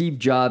 But Steve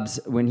Jobs,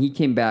 when he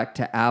came back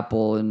to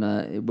Apple in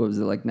what was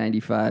it, like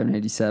 95,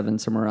 97,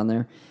 somewhere around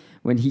there,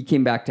 when he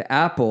came back to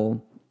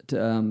Apple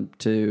to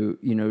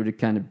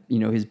kind of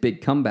his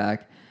big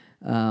comeback,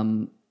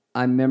 I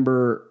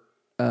remember.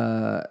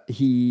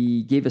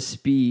 He gave a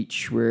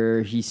speech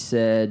where he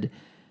said,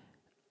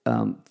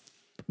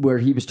 where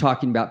he was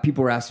talking about,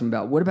 people were asking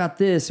about, what about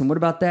this and what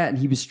about that? And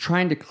he was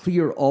trying to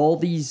clear all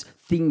these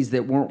things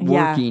that weren't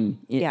working.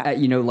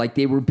 Like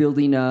they were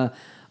building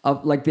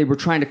like they were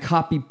trying to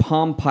copy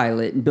Palm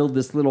Pilot and build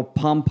this little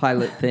Palm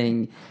Pilot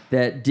thing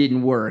that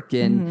didn't work.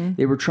 And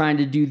they were trying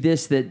to do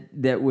this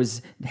that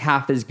was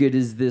half as good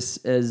as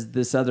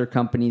this other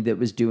company that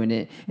was doing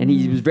it. And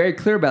he was very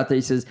clear about that.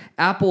 He says,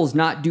 Apple's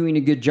not doing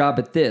a good job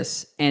at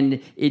this. And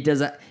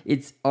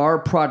our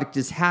product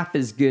is half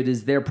as good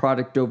as their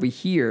product over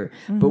here.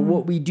 But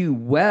what we do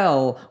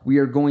well, we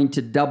are going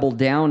to double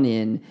down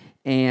in.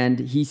 And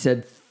he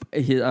said,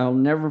 I'll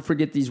never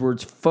forget these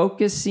words,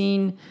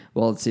 focusing.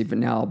 Well, let's see, but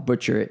now I'll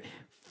butcher it.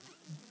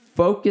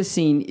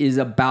 Focusing is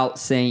about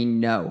saying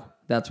no.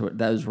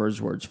 Those were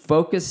his words.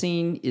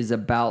 Focusing is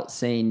about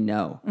saying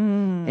no.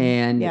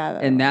 And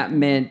that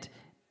meant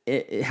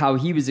how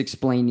he was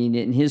explaining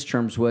it in his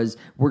terms was,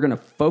 we're going to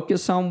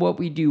focus on what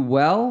we do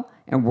well,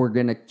 and we're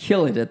going to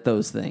kill it at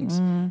those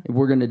things.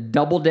 We're going to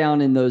double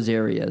down in those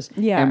areas.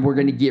 And we're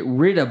going to get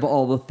rid of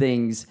all the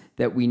things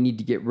that we need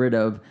to get rid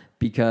of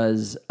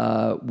because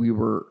we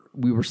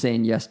were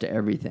saying yes to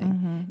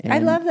everything. I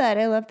love that.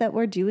 I love that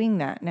we're doing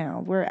that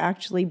now. We're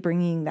actually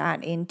bringing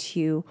that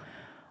into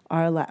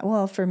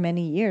our for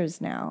many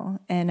years now.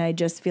 And I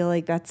just feel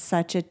like that's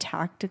such a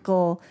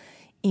tactical,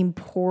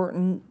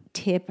 important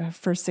tip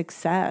for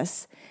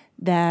success,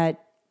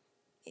 that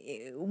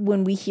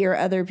when we hear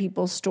other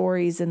people's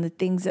stories and the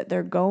things that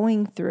they're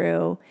going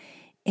through,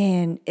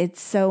 and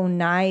it's so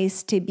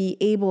nice to be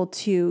able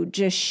to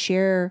just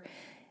share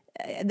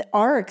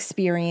our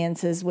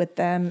experiences with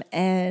them,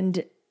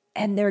 and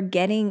they're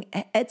getting,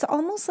 it's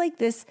almost like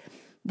this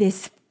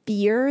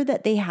fear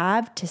that they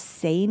have to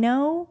say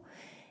no.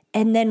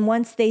 And then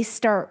once they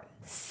start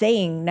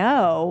saying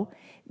no,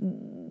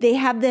 they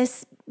have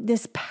this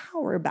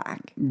power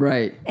back.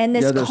 Right. And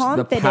this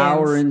confidence. The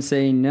power in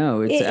saying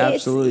no. It's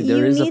absolutely,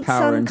 there is a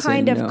power in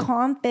saying no. You need some kind of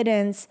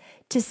confidence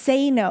to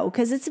say no,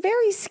 because it's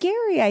very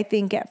scary, I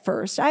think, at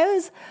first. I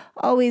was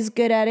always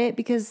good at it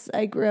because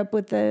I grew up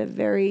with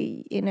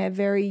in a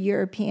very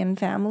European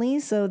family,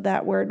 so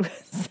that word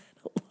was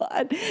a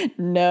lot.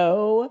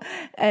 No.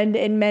 And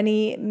in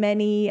many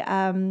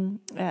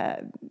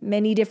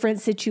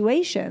different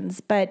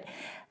situations. But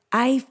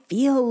I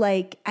feel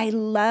like I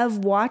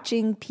love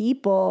watching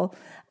people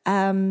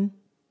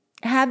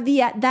have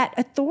that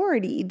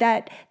authority,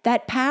 that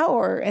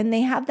power, and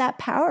they have that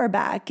power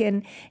back,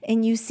 and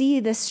you see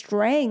the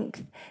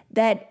strength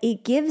that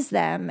it gives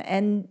them,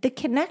 and the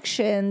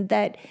connection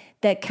that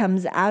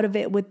comes out of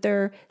it with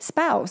their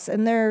spouse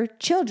and their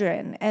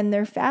children and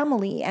their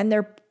family,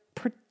 and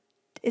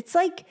it's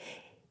like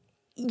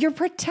you're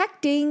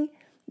protecting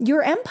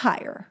your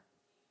empire.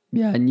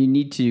 Yeah, and you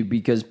need to,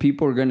 because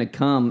people are going to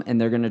come and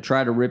they're going to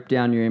try to rip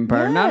down your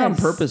empire, not on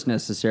purpose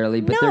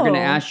necessarily, but they're going to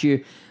ask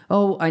you,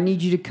 oh, I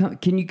need you to come.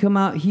 Can you come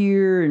out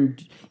here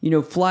and,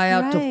 fly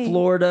out to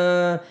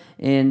Florida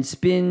and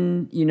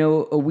spend,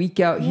 a week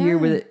out here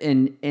with it?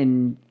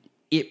 And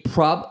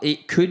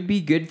it could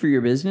be good for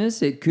your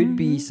business. It could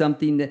be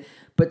something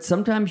but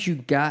sometimes you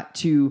got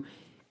to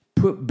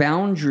put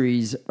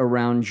boundaries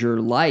around your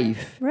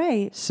life.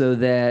 Right. So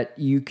that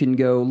you can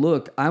go,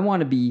 look, I want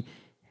to be,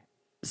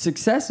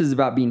 success is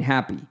about being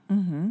happy.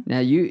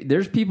 Now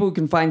there's people who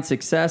can find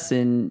success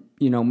in,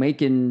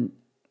 making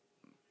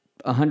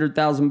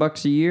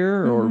 $100,000 a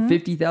year or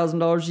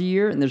 $50,000 a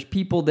year. And there's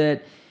people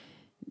that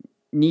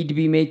need to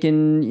be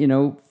making,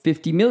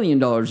 $50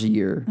 million a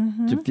year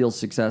to feel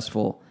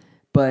successful.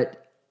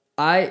 But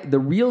the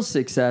real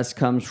success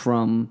comes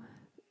from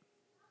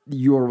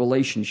your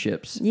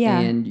relationships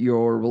and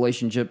your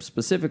relationship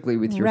specifically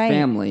with your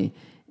family.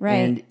 Right.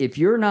 And if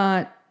you're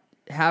not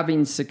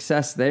having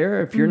success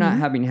there, if you're not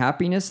having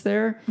happiness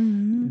there,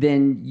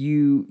 then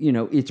you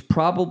know, it's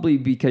probably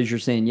because you're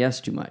saying yes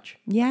too much.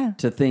 Yeah.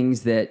 To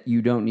things that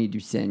you don't need to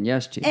be saying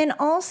yes to. And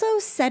also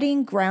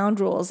setting ground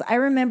rules. I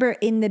remember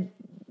in the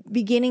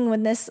beginning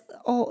when this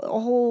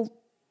whole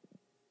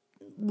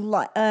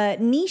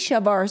niche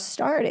of ours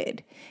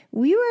started,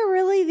 we were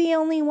really the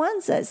only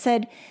ones that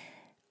said,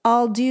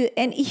 I'll do,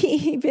 and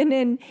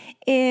even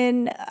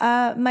in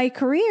my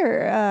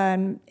career,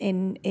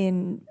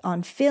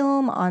 on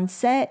film, on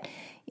set,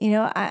 you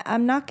know,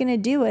 I'm not going to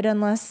do it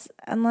unless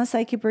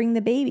I could bring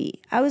the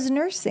baby. I was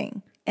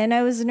nursing. And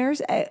I was a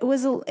nurse. It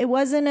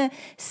wasn't a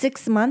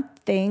 6-month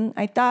thing.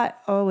 I thought,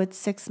 oh, it's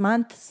 6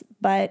 months,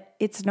 but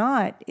it's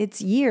not.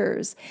 It's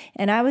years.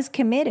 And I was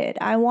committed.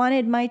 I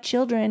wanted my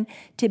children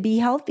to be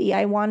healthy.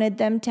 I wanted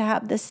them to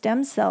have the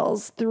stem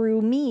cells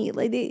through me.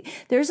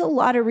 There's a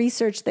lot of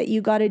research that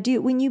you got to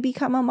do when you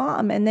become a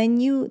mom, and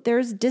then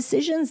there's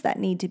decisions that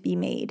need to be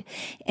made.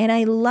 And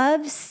I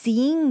love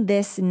seeing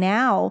this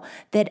now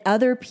that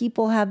other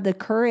people have the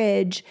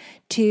courage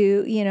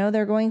to, you know,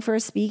 they're going for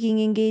a speaking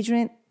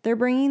engagement. They're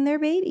bringing their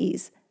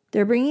babies.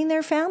 They're bringing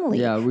their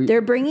family. Yeah,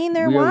 they're bringing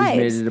their wives. We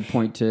always made it a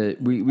point to,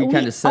 we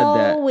kind of said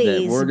that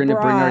we're going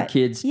to bring our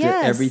kids to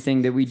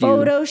everything that we do.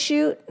 Photo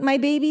shoot, my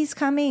baby's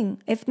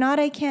coming. If not,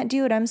 I can't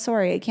do it. I'm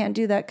sorry. I can't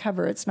do that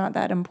cover. It's not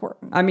that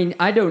important. I mean,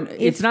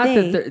 it's not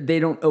that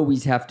they don't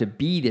always have to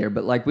be there,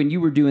 but like when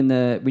you were doing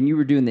the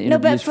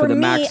interviews for the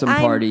Maxim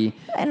party.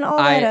 And all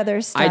that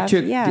other stuff.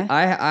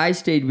 I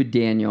stayed with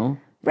Daniel.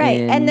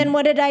 Right. And then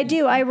what did I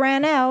do? I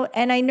ran out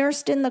and I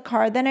nursed in the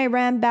car. Then I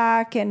ran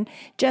back and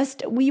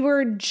we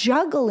were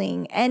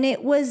juggling. And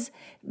it was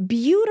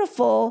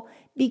beautiful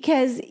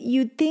because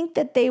you'd think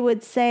that they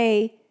would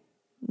say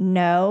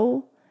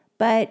no,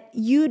 but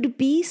you'd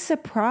be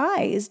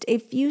surprised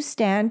if you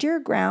stand your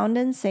ground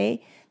and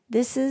say,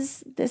 this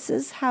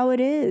is how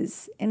it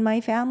is in my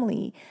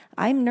family.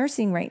 I'm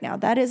nursing right now.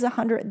 That is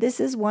 100.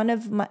 This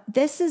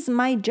is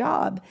my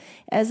job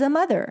as a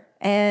mother.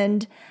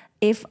 And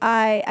if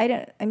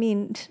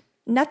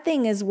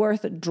nothing is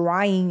worth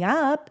drying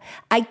up.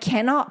 I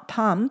cannot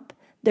pump.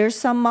 There's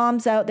some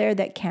moms out there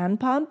that can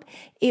pump.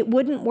 It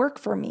wouldn't work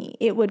for me.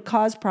 It would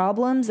cause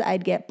problems.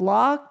 I'd get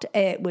blocked.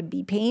 It would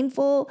be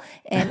painful.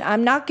 And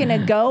I'm not going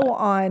to go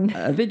on.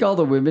 I think all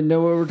the women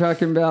know what we're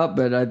talking about,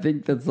 but I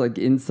think that's like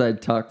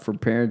inside talk for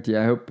parenting.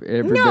 I hope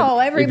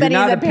everybody's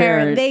a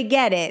parent. They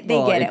get it.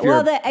 They get it.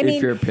 Well,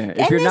 if you're a parent.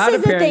 If you're not a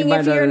parent, you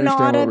might not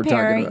understand what we're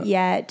talking about.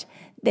 Yet,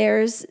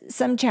 there's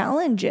some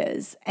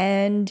challenges,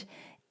 and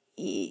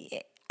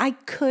I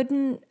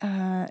couldn't,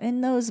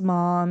 and those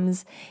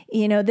moms,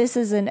 you know,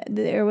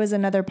 there was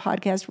another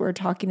podcast we were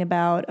talking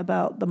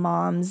about the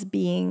moms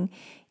being,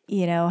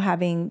 you know,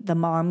 having the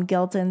mom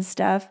guilt and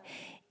stuff.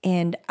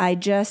 And I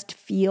just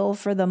feel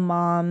for the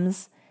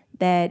moms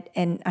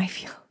and I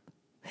feel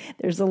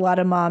there's a lot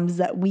of moms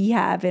that we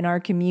have in our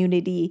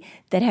community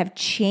that have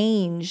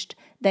changed,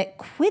 that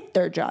quit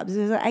their jobs.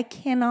 I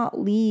cannot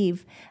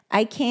leave.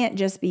 I can't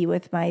just be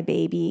with my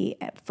baby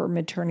for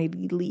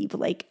maternity leave.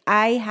 Like,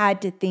 I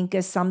had to think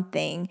of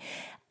something.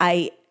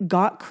 I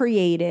got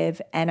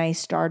creative and I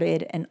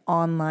started an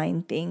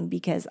online thing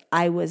because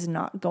I was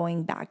not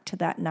going back to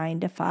that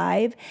 9 to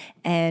 5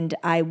 and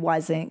I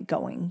wasn't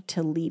going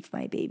to leave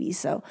my baby.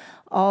 So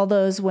all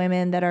those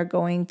women that are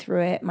going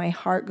through it, my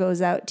heart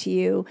goes out to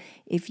you.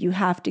 If you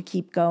have to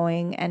keep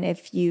going and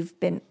if you've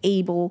been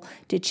able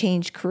to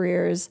change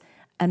careers,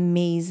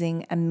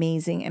 amazing,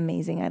 amazing,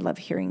 amazing. I love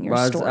hearing your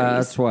stories.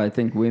 That's why I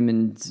think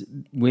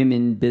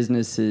women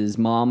businesses,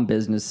 mom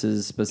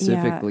businesses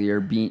specifically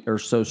are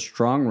so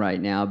strong right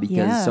now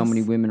because so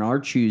many women are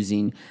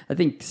choosing. I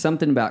think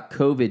something about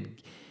COVID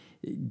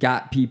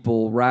got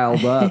people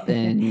riled up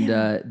and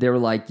they were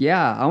like,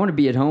 yeah, I want to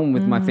be at home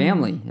with my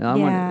family.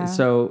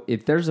 So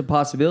if there's a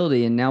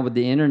possibility, and now with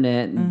the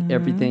internet and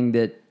everything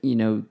that, you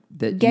know,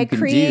 that get you can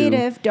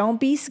creative. Don't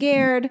be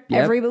scared.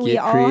 We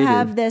all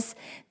have this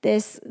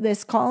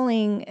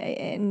calling,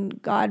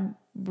 and God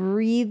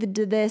breathed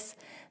this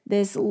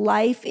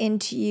life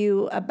into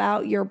you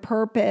about your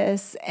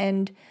purpose,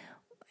 and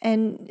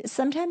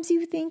sometimes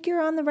you think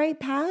you're on the right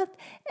path,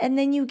 and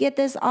then you get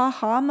this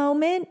aha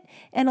moment.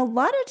 And a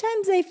lot of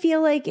times I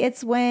feel like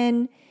it's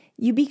when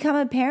you become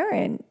a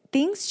parent.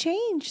 Things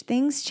change.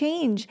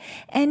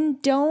 And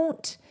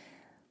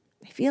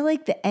I feel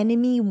like the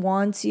enemy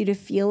wants you to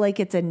feel like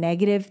it's a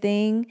negative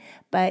thing,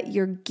 but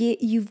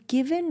you've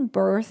given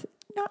birth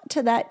not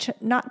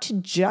to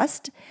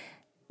just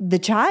the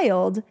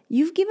child.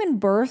 You've given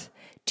birth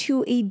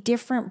to a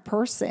different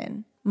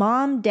person.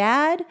 Mom,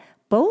 dad,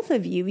 both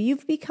of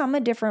you've become a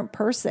different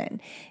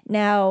person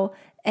now.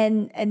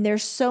 And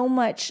there's so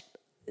much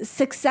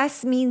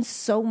success means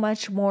so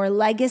much more.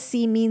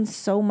 Legacy means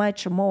so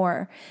much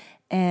more.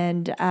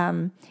 And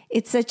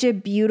it's such a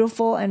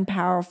beautiful and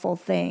powerful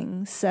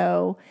thing.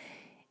 So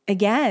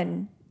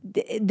again,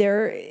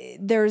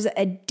 there's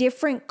a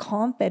different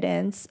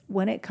confidence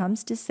when it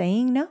comes to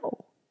saying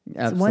no.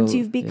 So once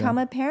you've become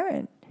a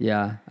parent.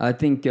 Yeah, I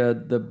think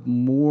the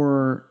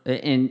more,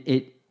 and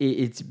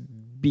it's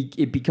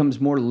it becomes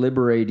more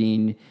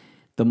liberating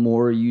the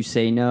more you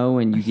say no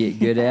and you get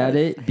good at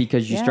it,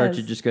 because you start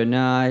to just go,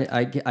 no,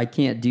 I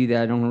can't do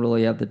that. I don't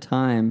really have the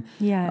time.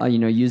 Yeah.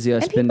 Usually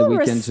I spend the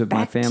weekends with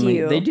my family.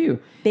 You. They do.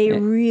 They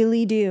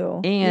really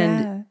do.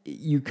 And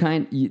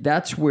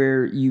that's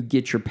where you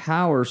get your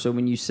power. So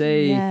when you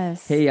say,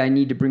 hey, I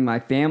need to bring my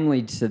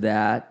family to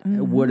that,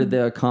 what are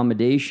the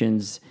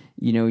accommodations?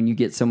 And you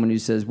get someone who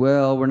says,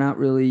 well, we're not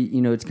really,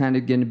 it's kind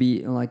of going to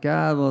be like,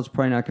 well, it's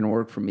probably not going to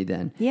work for me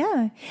then.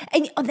 Yeah.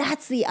 And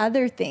that's the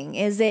other thing,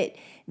 is it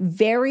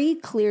very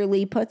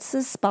clearly puts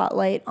the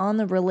spotlight on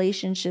the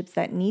relationships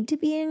that need to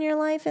be in your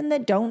life and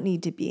that don't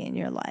need to be in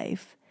your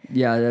life.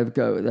 Yeah,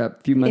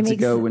 that few months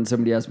ago when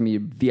somebody asked me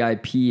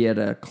VIP at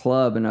a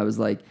club, and I was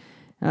like,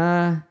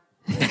 not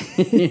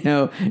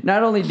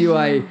only do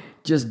I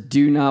just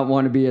do not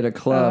want to be at a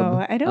club.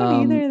 Oh, I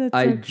don't either. That's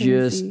I so crazy.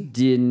 just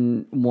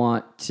didn't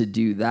want to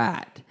do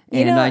that.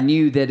 And I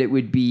knew that it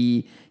would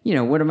be,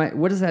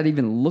 what does that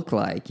even look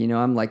like?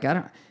 I'm like,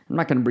 I'm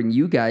not going to bring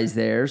you guys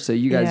there. So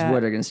you guys, are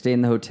going to stay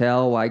in the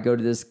hotel while I go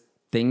to this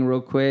thing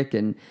real quick?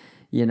 And,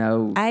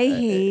 I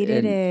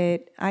hated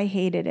it. I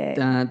hated it.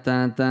 Dun,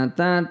 dun, dun,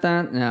 dun,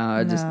 dun. No,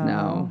 I just,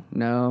 no.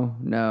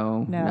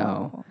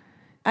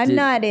 I'm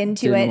not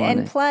into it.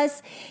 And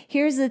plus,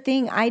 here's the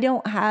thing. I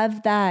don't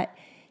have that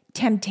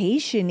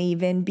temptation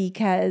even,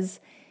 because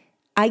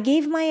I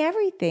gave my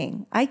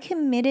everything. I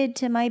committed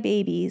to my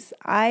babies.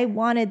 I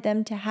wanted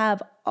them to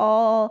have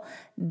all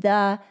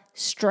the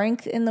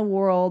strength in the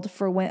world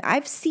for when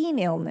I've seen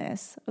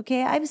illness.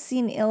 Okay. I've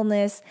seen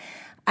illness.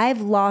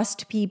 I've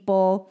lost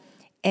people.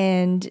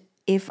 And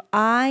if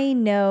I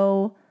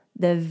know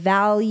the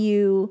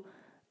value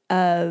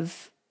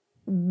of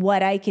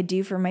what I could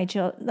do for my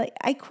children, like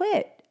I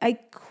quit, and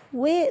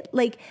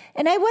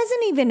I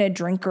wasn't even a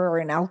drinker or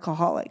an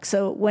alcoholic.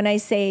 So when I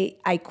say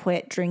I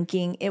quit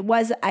drinking, I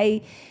wasn't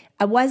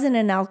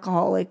an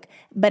alcoholic,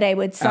 but I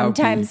would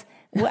sometimes,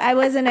 I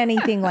wasn't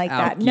anything like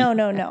that.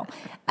 No.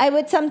 I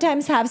would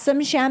sometimes have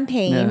some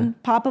champagne,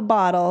 pop a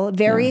bottle,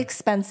 very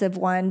expensive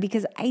one,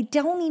 because I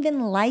don't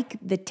even like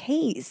the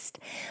taste.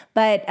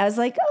 But I was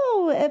like,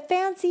 a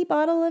fancy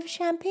bottle of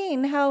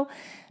champagne, how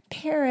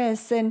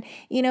Paris, and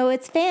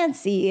it's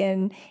fancy,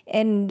 and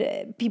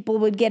people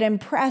would get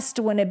impressed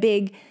when a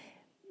big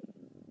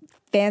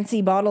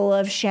fancy bottle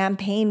of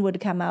champagne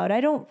would come out.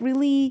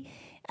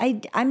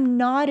 I'm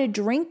not a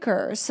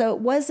drinker, so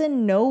it was a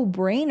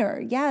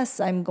no-brainer.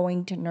 Yes, I'm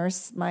going to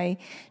nurse my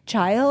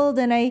child,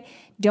 and I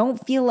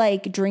don't feel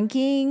like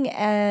drinking.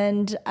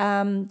 And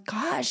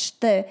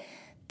the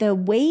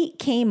weight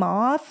came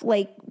off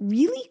like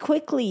really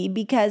quickly,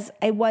 because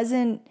I was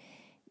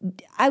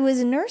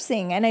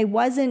nursing and I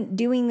wasn't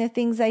doing the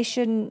things I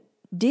shouldn't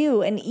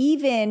do. And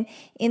even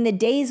in the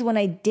days when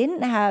I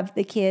didn't have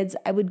the kids,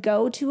 I would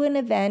go to an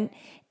event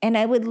and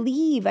I would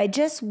leave. I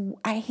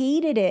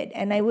hated it.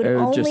 And I would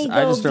only go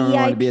I just don't VIP.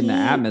 want to be in the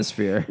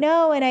atmosphere.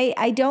 No, and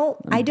I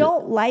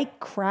don't like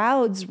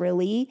crowds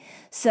really.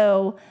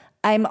 So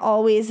I'm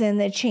always in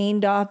the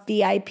chained off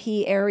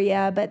VIP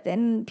area, but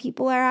then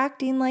people are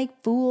acting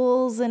like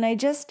fools. And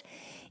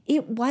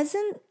it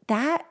wasn't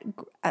that,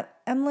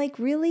 I'm like,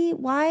 really?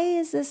 Why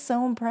is this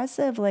so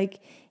impressive? Like,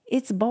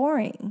 it's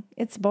boring.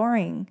 It's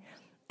boring.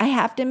 I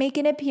have to make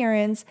an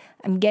appearance.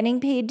 I'm getting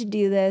paid to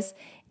do this.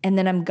 And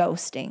then I'm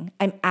ghosting.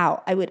 I'm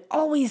out. I would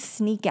always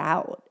sneak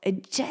out.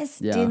 I just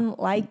didn't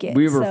like it.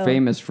 We were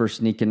famous for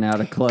sneaking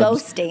out of clubs.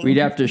 Ghosting. We'd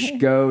have to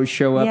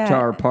show up to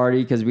our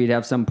party, because we'd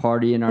have some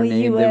party in our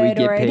name that we'd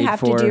get paid for. I'd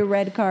have to do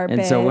red carpet.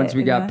 And so once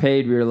we got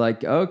paid, we were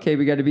like, okay,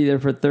 we got to be there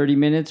for 30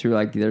 minutes. We were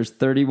like, there's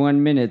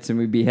 31 minutes. And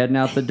we'd be heading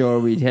out the door.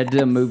 We'd head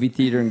to a movie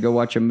theater and go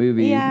watch a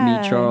movie,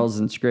 meet Charles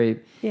and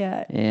Scrape.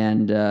 Yeah.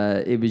 And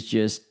it was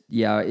just,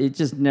 it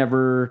just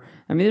never...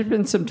 I mean, there's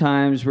been some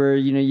times where,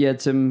 you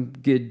had some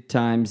good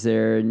times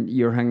there and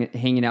you're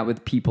hanging out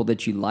with people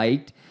that you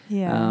liked.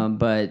 Yeah.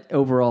 But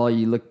overall,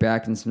 you look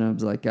back and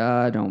sometimes like,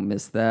 I don't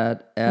miss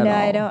that at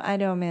all. No, I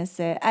don't miss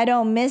it. I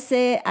don't miss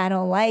it. I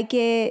don't like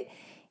it.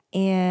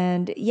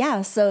 And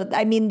so,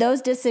 I mean,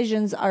 those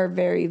decisions are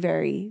very,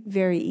 very,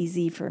 very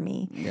easy for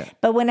me. Yeah.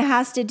 But when it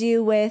has to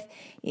do with,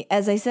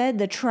 as I said,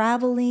 the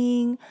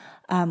traveling,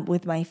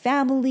 with my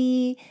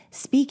family,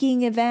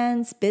 speaking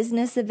events,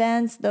 business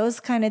events, those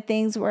kind of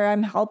things where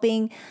I'm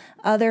helping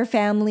other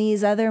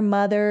families, other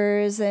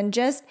mothers, and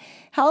just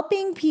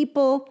helping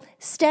people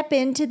step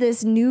into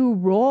this new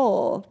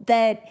role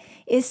that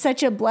is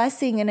such a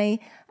blessing. And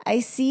I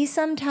see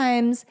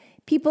sometimes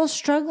people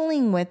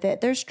struggling with it.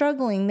 They're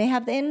struggling. They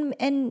have,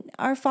 and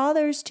our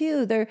fathers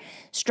too, they're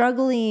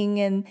struggling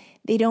and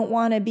they don't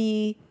want to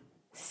be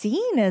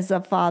seen as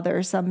a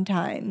father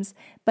sometimes.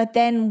 But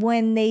then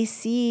when they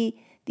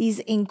see these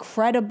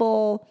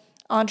incredible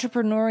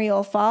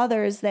entrepreneurial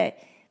fathers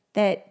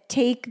that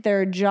take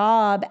their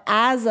job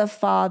as a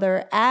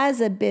father, as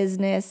a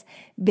business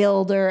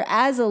builder,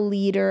 as a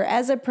leader,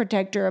 as a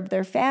protector of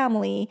their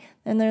family,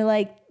 and they're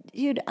like,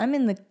 dude, I'm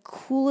in the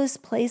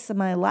coolest place of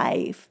my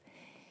life.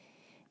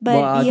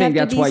 But I think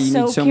that's why you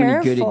need so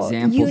many good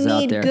examples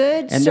out there.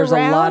 Good and there's a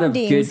lot of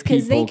good people coming out now.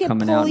 Because they can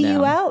pull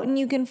you out and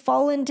you can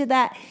fall into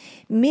that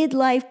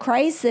midlife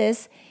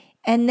crisis.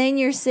 And then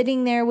you're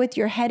sitting there with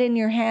your head in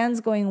your hands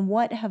going,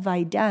 what have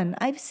I done?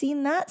 I've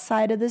seen that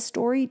side of the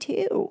story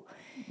too.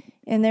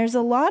 And there's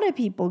a lot of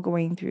people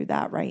going through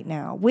that right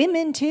now.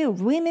 Women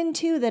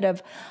too that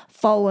have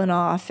fallen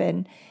off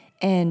and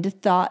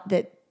thought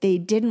that they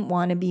didn't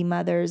want to be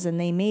mothers and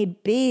they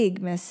made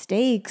big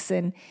mistakes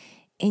and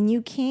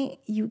you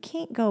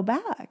can't go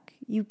back.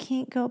 You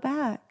can't go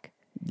back.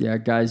 Yeah,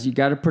 guys, you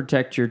got to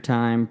protect your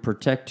time,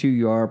 protect who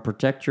you are,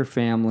 protect your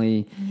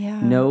family.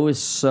 Yeah. No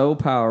is so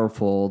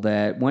powerful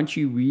that once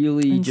you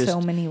really in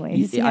so many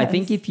ways. I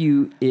think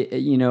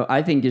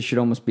I think it should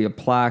almost be a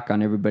plaque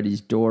on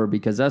everybody's door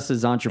because us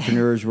as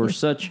entrepreneurs, we're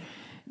such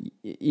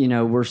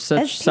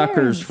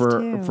suckers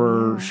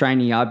for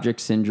shiny object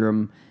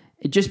syndrome.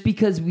 Just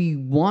because we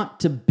want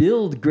to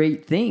build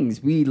great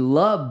things. We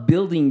love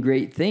building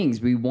great things.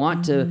 We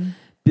want to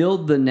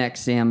build the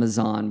next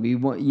Amazon. We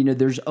want,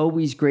 there's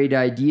always great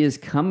ideas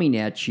coming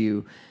at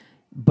you.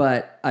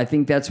 But I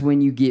think that's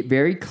when you get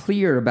very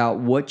clear about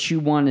what you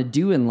want to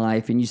do in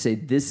life and you say,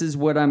 this is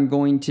what I'm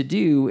going to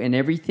do. And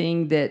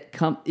everything that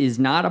is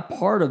not a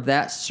part of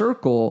that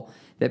circle,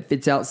 that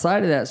fits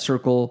outside of that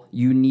circle,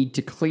 you need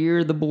to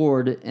clear the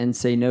board and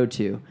say no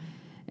to.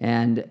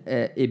 And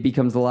it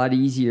becomes a lot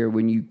easier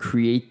when you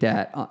create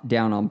that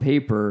down on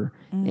paper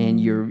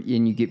and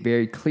you get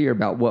very clear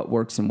about what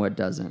works and what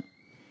doesn't.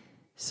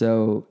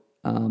 So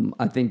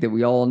I think that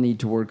we all need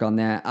to work on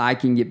that. I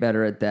can get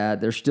better at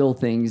that. There's still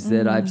things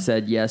that I've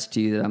said yes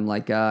to that I'm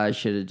like, I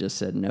should have just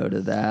said no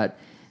to that.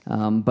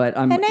 But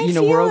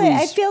we're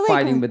always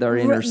fighting with our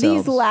inner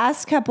selves. These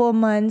last couple of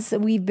months,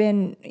 we've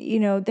been,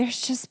 there's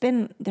just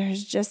been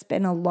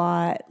a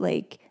lot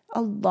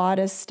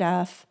of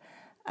stuff.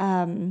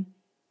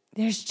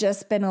 There's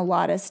just been a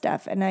lot of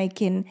stuff, and I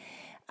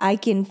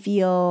can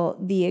feel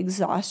the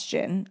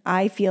exhaustion.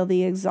 I feel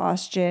the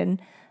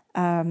exhaustion.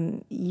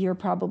 You're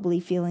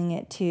probably feeling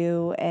it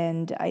too.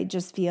 And I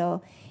just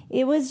feel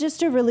it was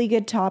just a really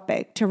good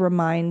topic to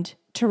remind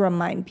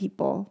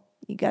people.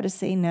 You got to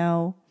say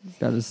no.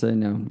 Got to say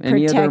no.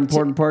 Any other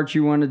important parts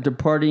you want, a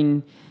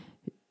departing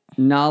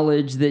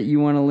knowledge that you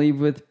want to leave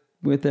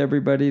with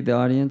everybody, the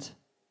audience?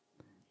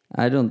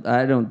 No,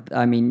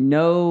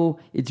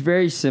 it's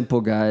very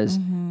simple, guys.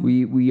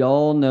 We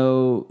all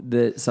know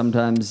that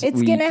sometimes it's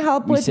going to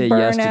help with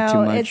burnout. Yes to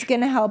too much. It's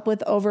going to help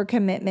with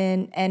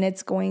overcommitment, and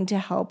it's going to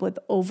help with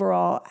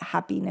overall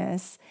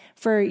happiness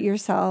for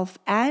yourself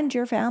and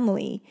your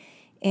family.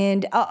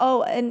 And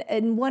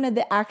and one of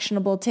the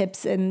actionable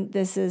tips, and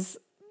this is,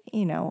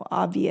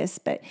 obvious,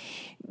 but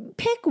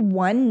pick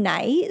one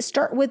night,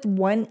 start with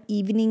one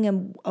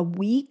evening a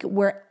week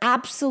where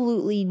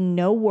absolutely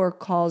no work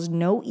calls,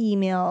 no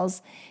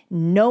emails,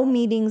 no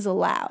meetings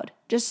allowed.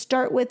 Just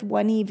start with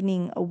one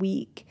evening a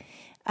week.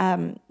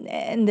 And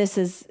this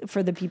is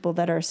for the people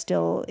that are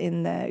still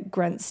in the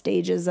grunt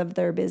stages of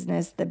their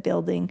business, the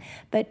building,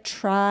 but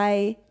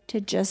try to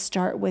just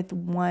start with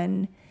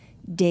one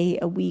day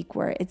a week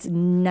where it's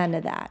none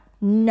of that.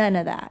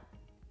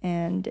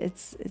 And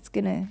it's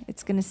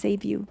gonna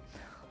save you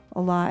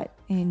a lot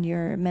in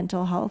your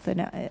mental health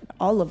and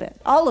all of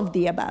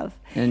the above.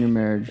 And your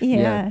marriage.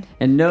 Yeah.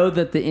 And know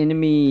that the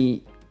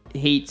enemy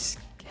hates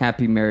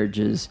happy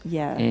marriages.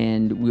 Yeah.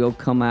 And will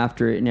come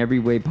after it in every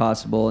way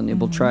possible, and it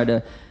will try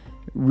to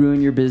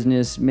ruin your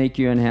business, make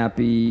you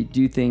unhappy,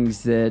 do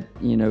things that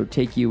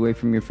take you away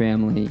from your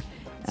family.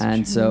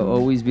 So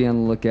always be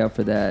on the lookout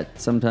for that.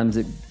 Sometimes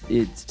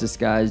it's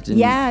disguised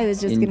in I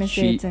was just going to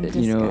say it's in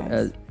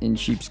disguise. In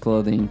sheep's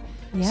clothing.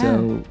 Yeah.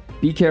 So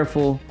be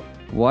careful,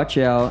 watch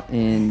out,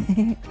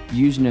 and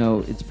use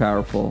no. It's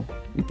powerful.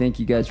 We thank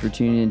you guys for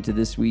tuning into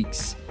this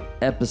week's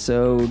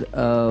episode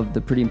of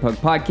the Pretty and Punk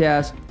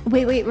podcast.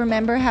 Wait,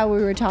 remember how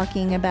we were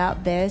talking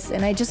about this?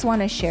 And I just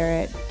want to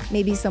share it.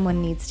 Maybe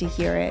someone needs to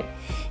hear it.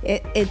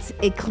 It's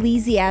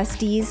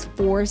Ecclesiastes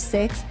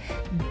 4:6.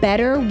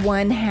 Better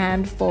one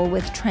handful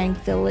with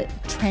tranquility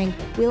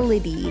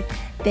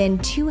than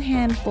two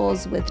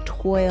handfuls with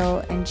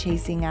toil and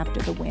chasing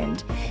after the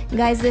wind.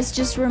 Guys, this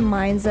just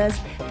reminds us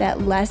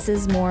that less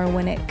is more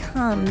when it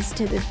comes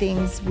to the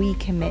things we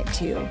commit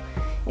to.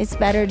 It's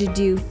better to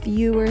do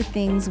fewer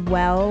things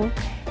well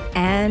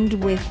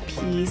and with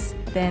peace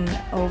than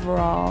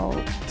overall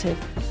to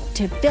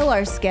fill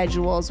our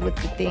schedules with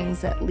the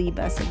things that leave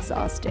us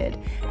exhausted.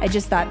 I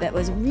just thought that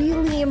was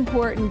really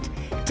important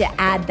to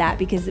add that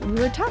because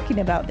we were talking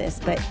about this,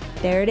 but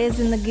there it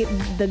is in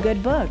the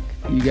good book.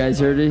 You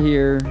guys heard it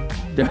here.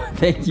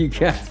 Thank you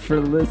guys for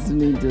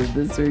listening to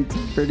this week's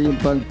Pretty and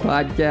Punk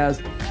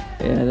podcast.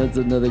 And that's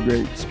another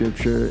great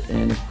scripture.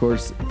 And of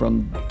course,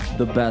 from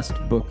the best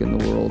book in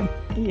the world,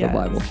 the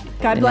Bible.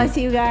 God bless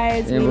you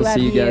guys. And we'll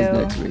see you guys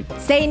next week.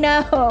 Say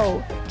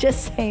no.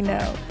 Just say no.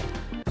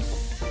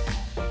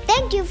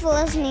 Thank you for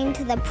listening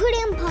to the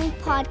Pretty and Punk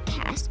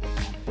podcast.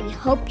 We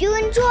hope you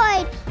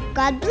enjoyed.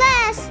 God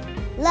bless.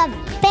 Love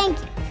you. Thank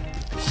you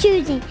for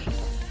choosing to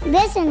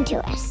listen to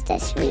us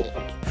this week.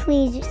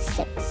 please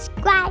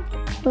subscribe,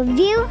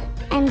 review,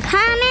 and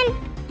comment,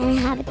 and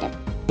have the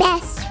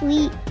best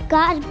week.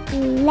 God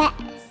bless.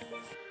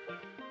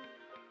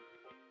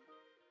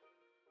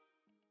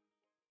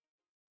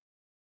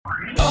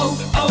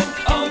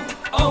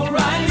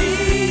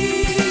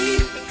 O'Reilly!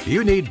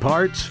 You need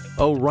parts?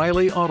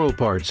 O'Reilly Auto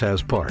Parts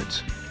has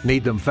parts.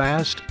 Need them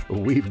fast?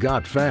 We've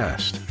got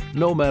fast.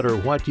 No matter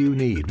what you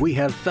need, we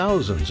have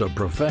thousands of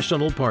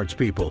professional parts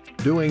people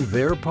doing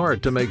their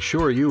part to make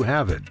sure you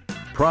have it.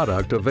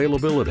 Product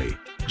availability.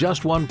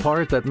 Just one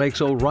part that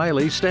makes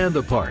O'Reilly stand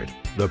apart.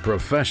 The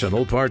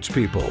professional parts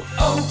people.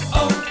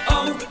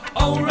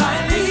 O'Reilly!